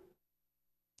 Aye.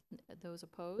 Those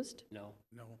opposed? No.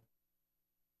 No.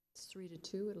 It's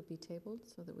 3-2. It'll be tabled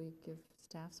so that we give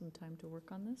staff some time to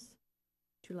work on this.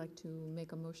 Would you like to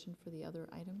make a motion for the other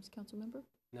items, Councilmember?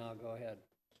 No, go ahead.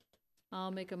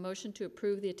 I'll make a motion to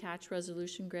approve the attached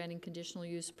resolution granting conditional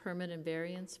use permit and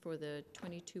variance for the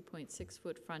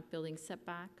 22.6-foot front building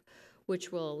setback,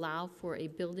 which will allow for a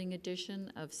building addition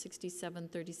of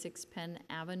 6736 Penn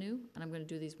Avenue. And I'm going to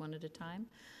do these one at a time.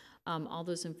 All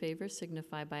those in favor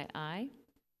signify by aye.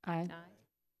 Aye.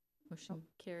 Motion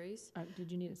carries. Did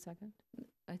you need a second?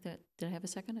 I thought, did I have a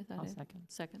second? I thought I'll I second.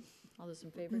 Second. All those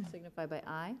in favor signify by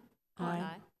aye.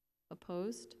 Aye.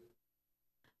 Opposed?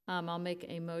 I'll make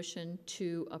a motion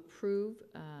to approve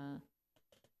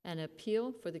an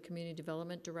appeal for the Community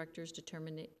Development Director's to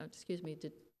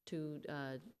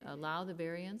allow the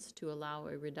variance to allow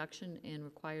a reduction in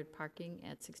required parking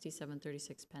at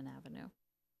 6736 Penn Avenue.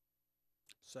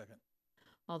 Second.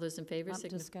 All those in favor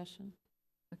signify. Discussion.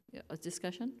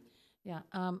 Discussion? Yeah,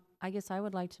 I guess I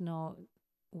would like to know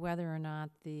whether or not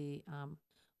the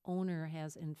owner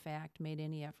has in fact made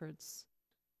any efforts,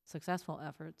 successful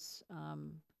efforts,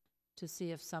 to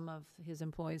see if some of his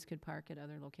employees could park at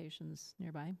other locations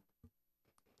nearby.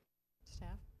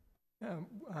 Staff?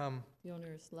 The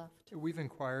owner is left. We've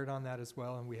inquired on that as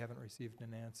well, and we haven't received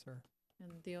an answer.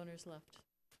 And the owner's left.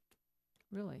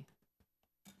 Really?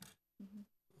 Mhm.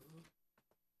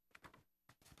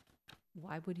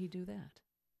 Why would he do that?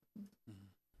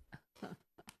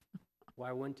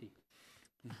 Why wouldn't he?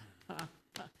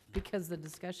 Because the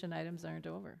discussion items aren't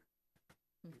over.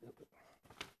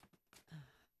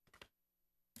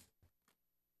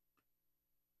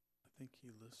 I think he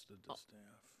listed the staff.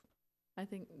 I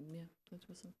think, yeah, that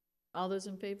was some. All those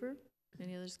in favor?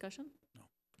 Any other discussion? No.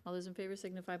 All those in favor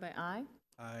signify by aye.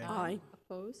 Aye.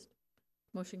 Opposed?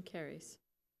 Motion carries.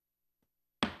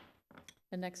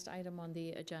 The next item on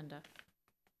the agenda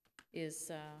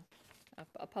is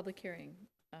a public hearing.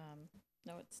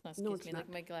 No, it's not, No, excuse it's me, not. look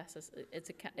at my glasses.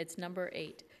 It's number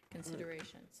 8,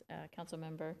 considerations.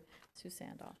 Councilmember Sue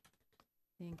Sandoff.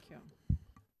 Thank you.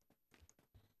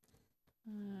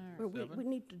 Well, we Seven?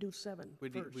 need to do 7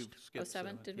 We've first. skipped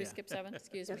 7? Did we yeah. skip 7?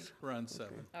 Excuse me. Yes. We're on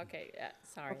 7. Okay,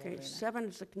 sorry. Okay, Elena. 7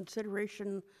 is a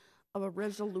consideration of a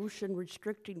resolution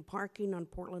restricting parking on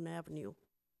Portland Avenue.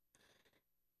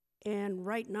 And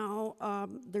right now,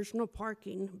 there's no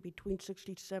parking between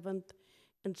 67th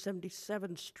and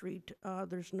 77th Street.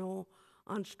 There's no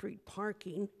on-street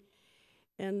parking.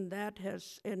 And that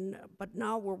has, but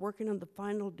now we're working on the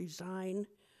final design,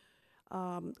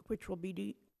 which will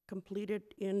be completed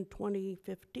in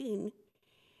 2015.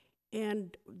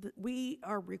 And we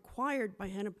are required by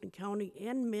Hennepin County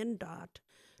and MnDOT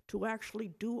to actually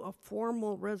do a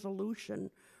formal resolution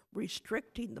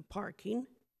restricting the parking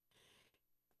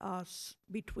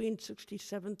between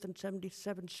 67th and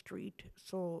 77th Street.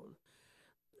 So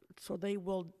they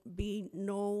will be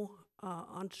no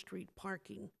on-street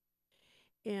parking.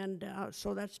 And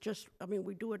so that's just, I mean,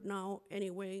 we do it now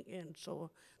anyway, and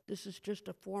so this is just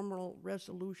a formal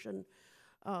resolution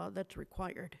that's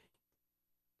required.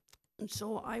 And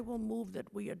so I will move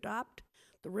that we adopt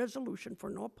the resolution for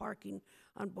no parking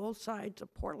on both sides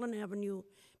of Portland Avenue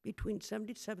between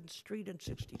 77th Street and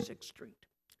 66th Street.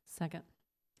 Second.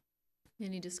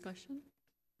 Any discussion?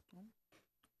 No?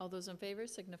 All those in favor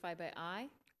signify by aye.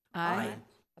 Aye.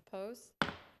 Opposed?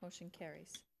 Motion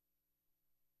carries.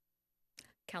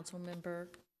 Councilmember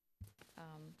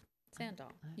Sandow,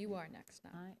 you are next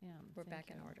now. I am. We're Thank back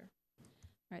in you. order.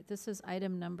 All right, this is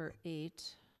item number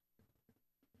 8.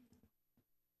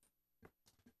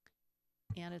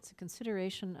 And it's a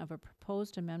consideration of a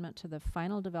proposed amendment to the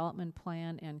final development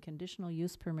plan and conditional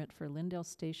use permit for Lindale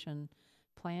Station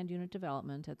planned unit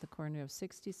development at the corner of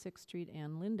 66th Street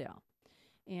and Lindale.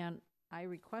 And I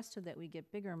requested that we get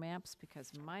bigger maps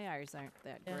because my eyes aren't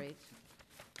that Yeah. great.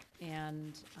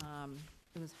 And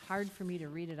it was hard for me to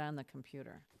read it on the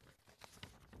computer.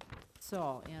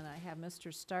 So, and I have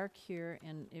Mr. Stark here,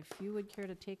 and if you would care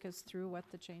to take us through what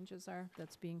the changes are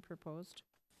that's being proposed,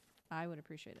 I would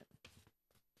appreciate it.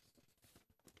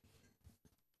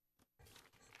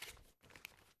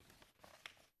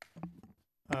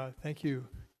 Thank you,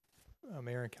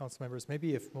 Mayor and council members.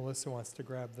 Maybe if Melissa wants to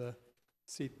grab the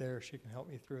seat there, she can help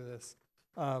me through this.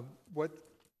 What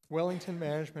Wellington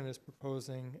Management is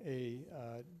proposing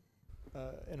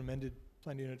an amended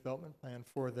planned unit development plan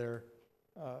for their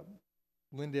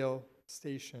Lindale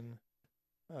Station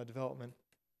development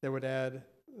that would add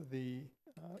the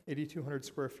 8,200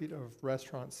 square feet of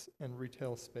restaurants and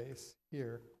retail space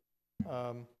here.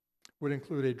 would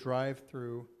include a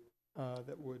drive-through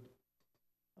that would,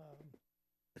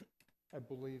 I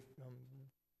believe,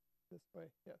 this way,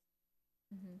 yes.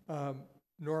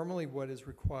 Normally, what is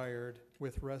required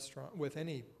with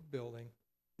any building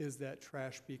is that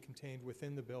trash be contained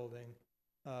within the building,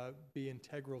 be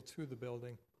integral to the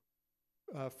building.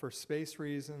 For space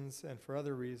reasons and for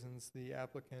other reasons, the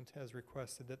applicant has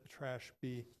requested that the trash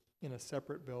be in a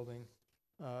separate building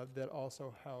that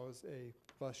also house a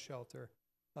bus shelter.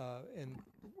 And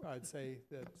I'd say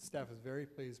that staff is very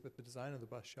pleased with the design of the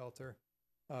bus shelter.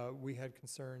 We had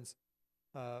concerns,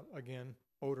 again,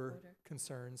 odor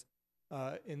concerns.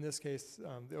 In this case,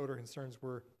 the odor concerns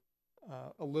were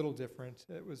a little different.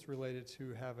 It was related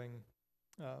to having,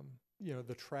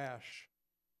 the trash.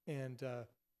 And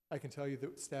I can tell you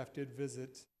that staff did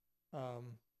visit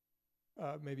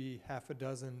maybe half a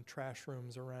dozen trash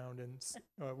rooms around, and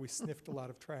we sniffed a lot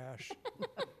of trash.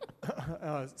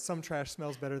 Some trash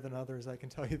smells better than others, I can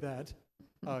tell you that.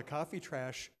 Coffee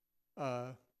trash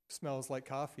smells like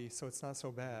coffee, so it's not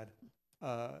so bad.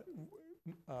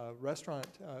 Restaurant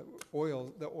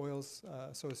the oils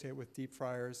associated with deep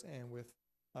fryers and with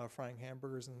frying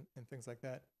hamburgers and things like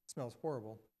that smells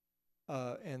horrible.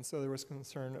 And so there was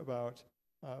concern about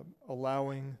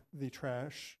allowing the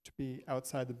trash to be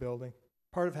outside the building.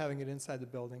 Part of having it inside the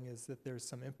building is that there's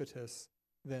some impetus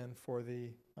then for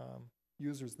the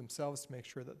users themselves to make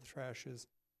sure that the trash is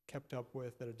kept up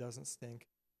with, that it doesn't stink,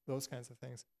 those kinds of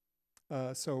things.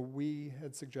 So we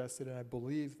had suggested, and I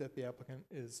believe that the applicant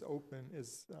is open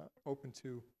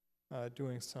to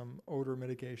doing some odor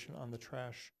mitigation on the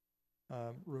trash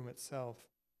room itself.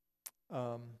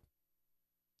 The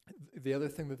other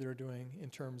thing that they're doing in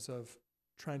terms of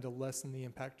trying to lessen the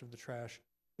impact of the trash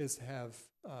is to have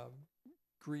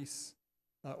grease,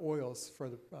 oils for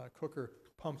the cooker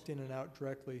pumped in and out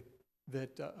directly,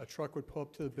 that a truck would pull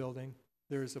up to the building.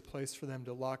 There's a place for them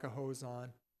to lock a hose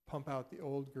on, pump out the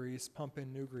old grease, pump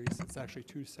in new grease. It's actually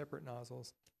two separate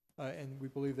nozzles. And we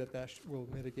believe that will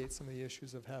mitigate some of the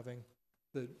issues of having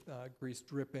the grease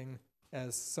dripping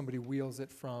as somebody wheels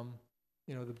it from,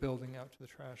 the building out to the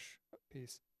trash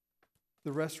piece.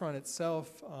 The restaurant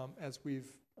itself, as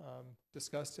we've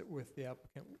discussed it with the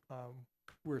applicant,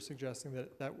 we're suggesting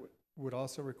that would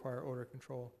also require odor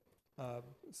control.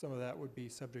 Some of that would be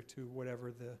subject to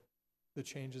whatever the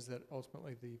changes that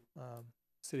ultimately the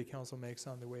City Council makes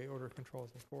on the way odor control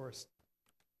is enforced.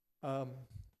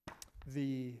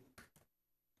 The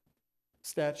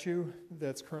statue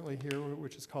that's currently here,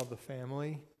 which is called the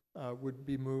Family, would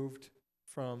be moved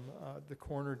from the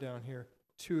corner down here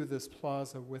to this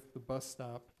plaza with the bus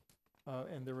stop.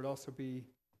 And there would also be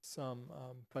some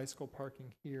bicycle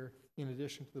parking here in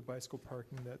addition to the bicycle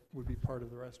parking that would be part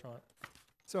of the restaurant.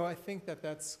 So I think that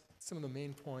that's some of the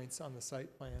main points on the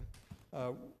site plan.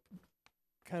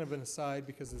 Kind of an aside,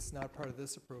 because it's not part of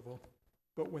this approval,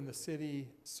 but when the city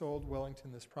sold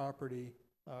Wellington this property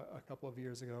a couple of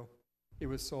years ago, it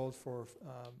was sold for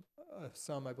a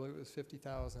sum, I believe it was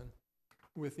 $50,000,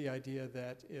 with the idea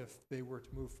that if they were to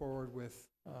move forward with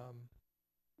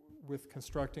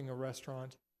constructing a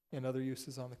restaurant and other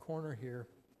uses on the corner here,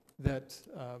 that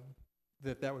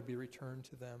would be returned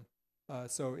to them.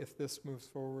 So if this moves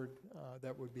forward,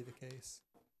 that would be the case.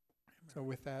 So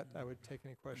with that, I would take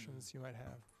any questions you might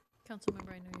have.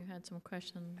 Councilmember, I know you had some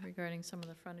questions regarding some of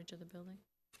the frontage of the building.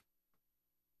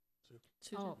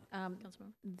 Susan? Oh,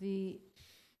 Councilmember?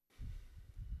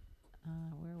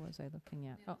 Where was I looking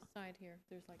at? On the side here,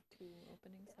 there's like two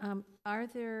openings. Are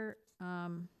there,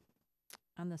 on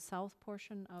the south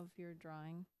portion of your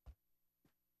drawing,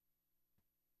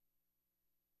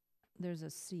 there's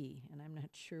a C, and I'm not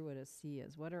sure what a C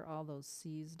is. What are all those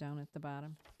Cs down at the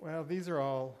bottom? Well, these are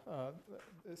all,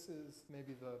 this is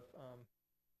maybe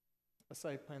a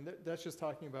site plan. That's just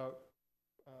talking about,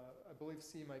 I believe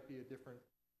C might be a different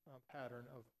pattern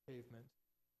of pavement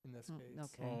in this case.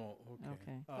 Okay. Oh,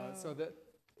 okay. So that,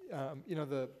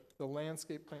 the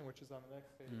landscape plan, which is on the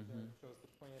next page, there shows the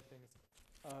plantings.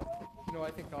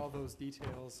 I think all those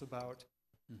details about,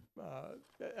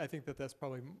 I think that's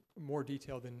probably more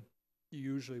detailed than you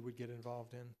usually would get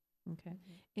involved in. Okay.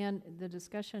 And the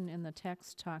discussion in the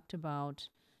text talked about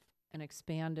an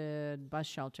expanded bus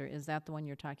shelter. Is that the one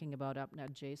you're talking about up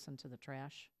adjacent to the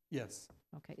trash? Yes.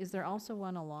 Okay. Is there also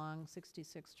one along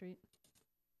 66th Street?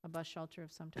 A bus shelter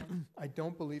of some type? I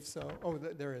don't believe so. Oh,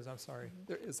 there is, I'm sorry.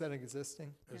 Is that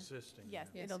existing? Existing. Yes,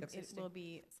 Yes, it existing. will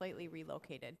be slightly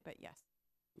relocated, but yes.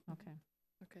 Okay.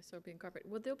 Okay, so it'll be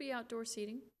incorporated. Will there be outdoor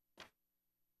seating?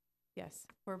 Yes,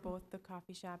 for both the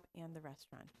coffee shop and the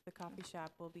restaurant. The coffee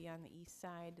shop will be on the east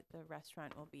side, the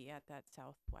restaurant will be at that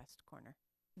southwest corner.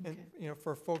 And,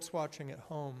 for folks watching at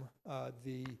home,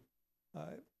 the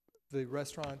The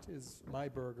restaurant is My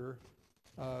Burger.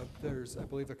 There's, I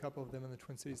believe, a couple of them in the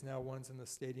Twin Cities now. One's in the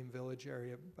Stadium Village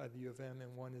area by the U of M,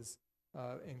 and one is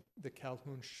in the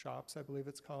Calhoun Shops, I believe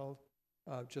it's called,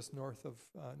 just north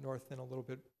and a little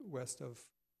bit west of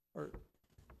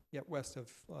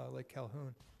Lake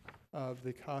Calhoun.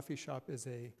 The coffee shop is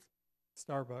a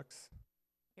Starbucks.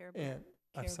 Caribou. And,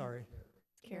 I'm Caribou. sorry.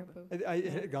 Caribou. I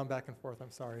had gone back and forth,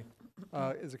 I'm sorry.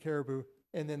 Is a Caribou.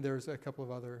 And then there's a couple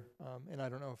of other, and I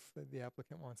don't know if the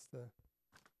applicant wants to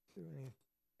do any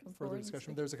Come further forward and discussion.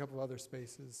 speak. There's a couple of other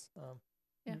spaces.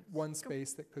 Yeah, One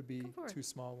space that could be come forward. 2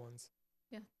 small ones.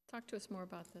 Yeah, talk to us more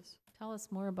about this. Tell us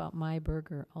more about My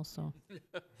Burger also.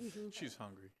 She's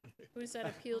hungry. Who does that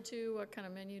appeal to? What kind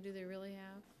of menu do they really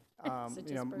have? Is it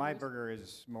You know, just My burgers? Burger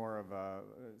is more of a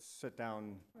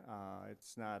sit-down,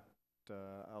 it's not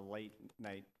a late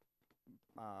night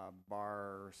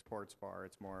bar, or sports bar.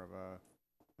 It's more of a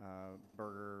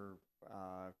burger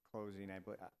closing.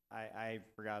 I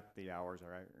forgot the hours, all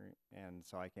right, and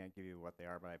so I can't give you what they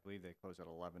are, but I believe they close at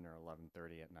 11 or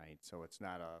 11:30 at night, so it's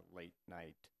not a late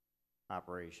night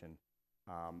operation.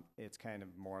 It's kind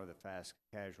of more of the fast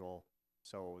casual,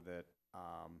 so that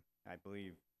I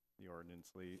believe the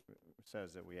ordinance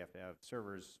says that we have to have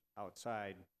servers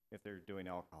outside if they're doing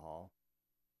alcohol.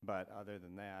 But other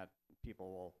than that,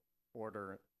 people will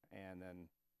order and then,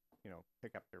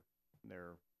 pick up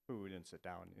their food and sit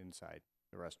down inside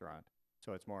the restaurant.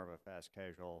 So it's more of a fast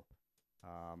casual,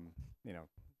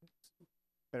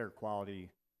 better quality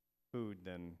food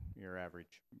than your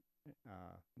average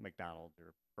McDonald's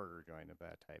or burger joint of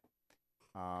that type.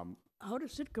 How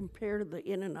does it compare to the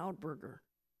In-N-Out burger?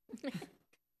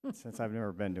 Since I've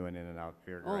never been to an In-N-Out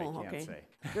burger, I Oh, can't okay. say.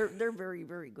 They're very,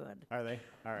 very good. Are they?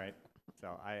 All right.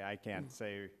 So I can't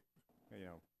say,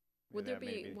 Would there that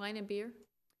may be wine and beer?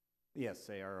 Yes,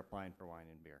 they are applying for wine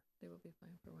and beer. They will be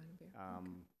applying for wine and beer.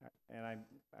 And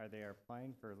are they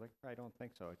applying for liquor? I don't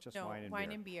think so. It's just No, wine and wine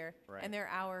beer. and beer. Right. And their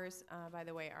hours, by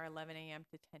the way, are 11 a.m.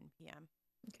 to 10 p.m.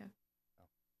 Okay.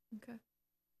 Okay.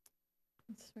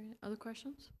 That's right. Other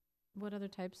questions? What other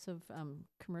types of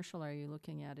commercial are you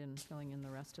looking at in filling in the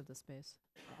rest of the space?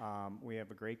 We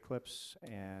have a Great Clips,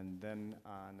 and then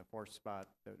on the 4th spot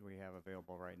that we have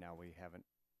available right now, we haven't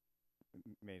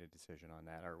made a decision on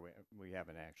that, or we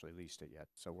haven't actually leased it yet,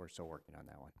 so we're still working on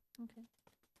that one. Okay.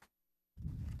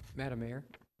 Madam Mayor,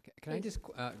 can Please.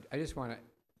 I just want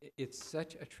to, it's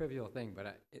such a trivial thing,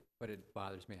 but it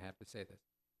bothers me, I have to say this.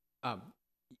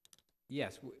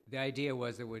 Yes, the idea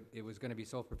was it was going to be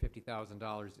sold for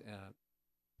 $50,000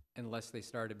 unless they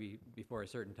started before a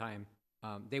certain time.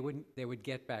 They would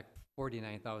get back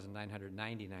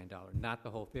 $49,999, not the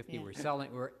whole 50. Yeah. We're selling.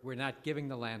 We're not giving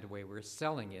the land away. We're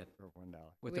selling it For $1.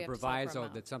 with We the have to sell for proviso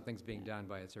amount. that something's being Yeah. done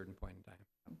by a certain point in time.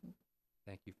 Mhm.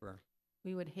 Thank you for.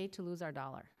 We would hate to lose our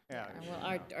dollar. Yeah. Well,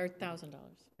 our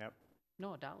 $1,000. Yep.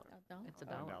 No, a dollar. $1? It's a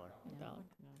 $1. dollar. A dollar.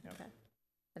 Yep. Okay.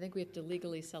 I think we have to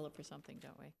legally sell it for something,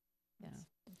 don't we? Yeah. Yes.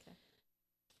 Okay.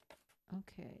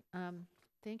 Okay.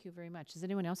 Thank you very much. Does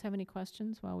anyone else have any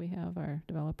questions while we have our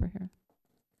developer here?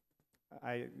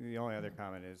 The only other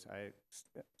comment is,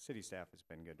 city staff has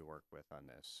been good to work with on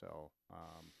this, so,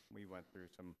 we went through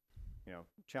some,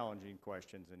 challenging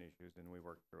questions and issues, and we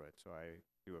worked through it, so I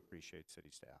do appreciate city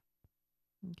staff.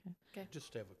 Okay.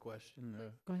 Just have a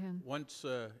question. Go ahead. Once,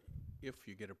 if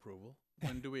you get approval,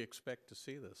 when do we expect to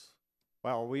see this?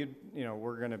 Well,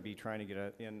 we're gonna be trying to get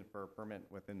it in for a permit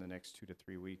within the next 2 to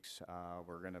 3 weeks.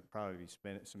 We're gonna probably be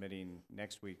submitting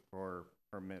next week for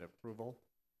permit approval,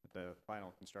 the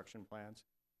final construction plans.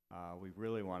 We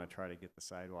really wanna try to get the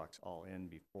sidewalks all in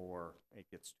before it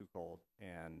gets too cold,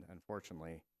 and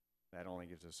unfortunately, that only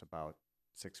gives us about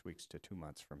 6 weeks to 2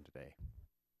 months from today.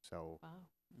 So,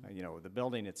 Wow. the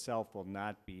building itself will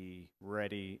not be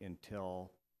ready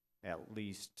until at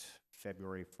least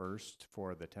February 1st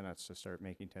for the tenants to start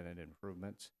making tenant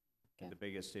improvements. Okay. The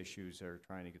biggest issues are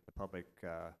trying to get the public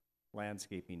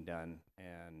landscaping done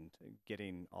and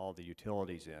getting all the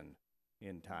utilities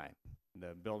in time.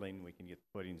 The building, we can get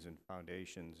footings and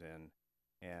foundations in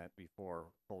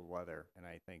before cold weather, and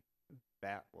I think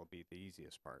that will be the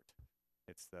easiest part.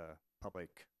 It's the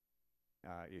public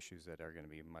issues that are going to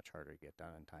be much harder to get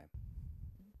done in time.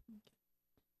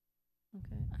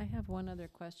 Okay. I have one other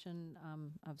question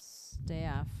of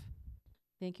staff.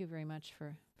 Thank you very much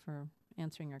for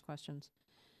answering our questions.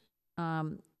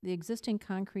 The existing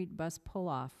concrete bus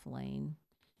pull-off lane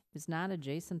is not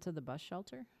adjacent to the bus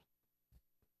shelter?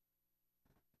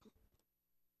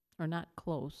 Or not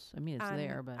close? I mean, it's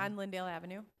there, but. On Lindale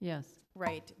Avenue? Yes.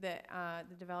 Right. The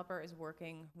developer is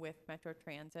working with Metro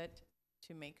Transit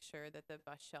to make sure that the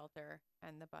bus shelter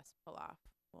and the bus pull-off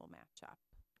will match up.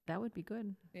 that would be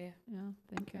good. Yeah. Yeah,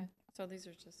 thank you. Okay. So these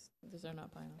are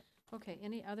not final. Okay,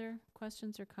 any other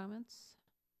questions or comments?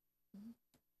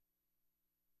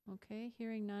 Okay,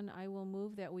 hearing none, I will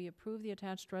move that we approve the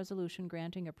attached resolution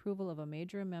granting approval of a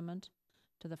major amendment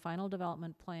to the final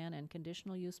development plan and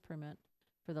conditional use permit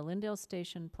for the Lindale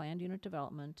Station planned unit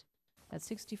development at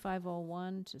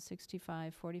 6501 to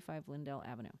 6545 Lindale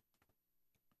Avenue.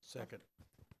 Second.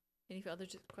 Any other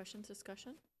questions,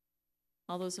 discussion?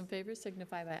 All those in favor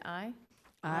signify by aye.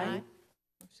 Aye.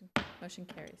 Motion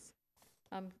carries.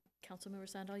 Councilmember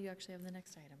Sandal, you actually have the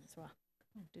next item as well.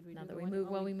 Oh, did we Now do that the we one- move,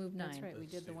 oh, well, we moved 9. That's right, we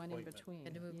That's did the the one in appointment. between.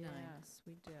 Had to move 9. Yes,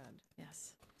 we did.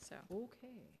 Yes, so. Okay.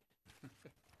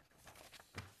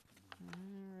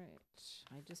 All right,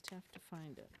 I just have to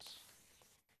find it.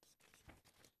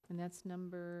 And that's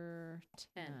number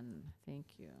 10. Thank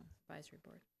you. Advisory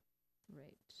Board.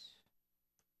 Right.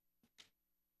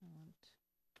 I want-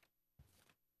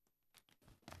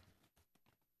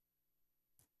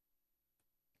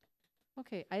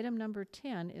 Okay, item number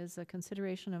 10 is a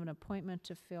consideration of an appointment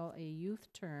to fill a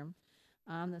youth term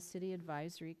on the City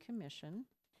Advisory Commission.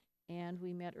 And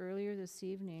we met earlier this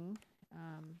evening, I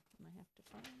have to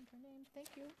find her name,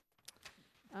 thank you,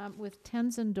 with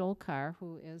Tenzin Dolkar,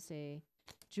 who is a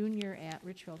junior at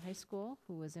Richfield High School,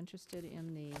 who was interested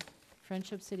in the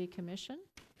Friendship City Commission.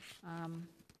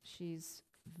 She's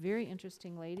a very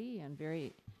interesting lady and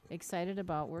very excited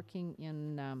about working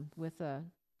in with the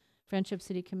Friendship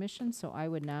City Commission, so I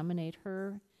would nominate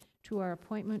her to our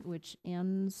appointment, which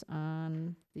ends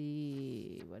on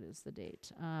the, what is the date?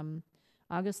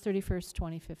 August 31st,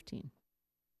 2015.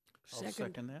 I'll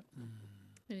second that.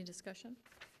 Any discussion?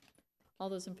 All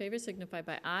those in favor signify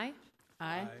by aye.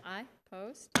 Aye. Aye,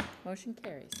 opposed? Motion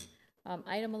carries.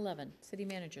 Item 11, City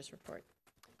Manager's Report.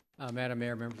 Madam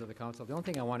Mayor, members of the council, the only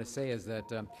thing I want to say is that,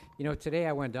 today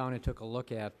I went down and took a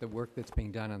look at the work that's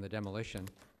being done on the demolition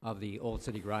of the old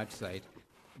city garage site.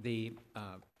 The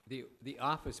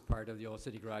office part of the old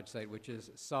city garage site, which is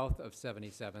south of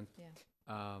 77th,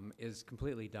 is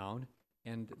completely down.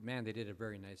 And man, they did a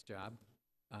very nice job.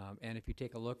 And if you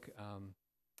take a look,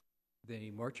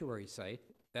 the mortuary site,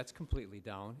 that's completely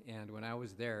down. And when I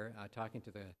was there, talking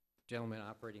to the gentleman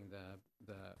operating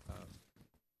the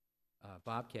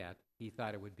Bobcat, he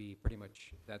thought it would be pretty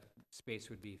much, that space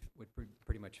would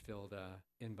pretty much filled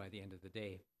in by the end of the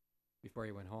day before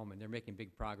he went home. And they're making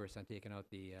big progress on taking out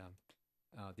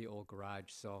the old garage.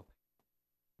 So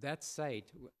that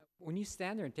site, when you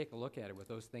stand there and take a look at it with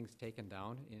those things taken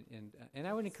down, and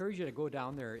I would encourage you to go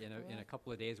down there in a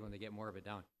couple of days when they get more of it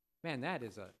down. Man,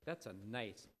 that's a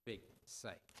nice big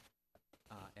site,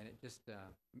 and it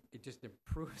just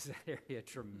improves that area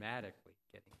dramatically.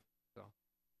 So.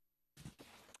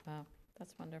 Wow,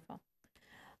 that's wonderful.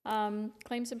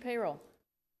 Claims and payroll.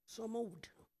 So moved.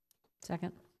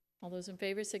 Second. All those in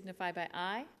favor signify by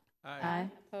aye. Aye.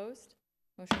 Opposed?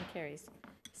 Motion carries.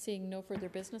 Seeing no further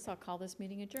business, I'll call this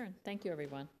meeting adjourned. Thank you,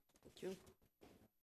 everyone. Thank you.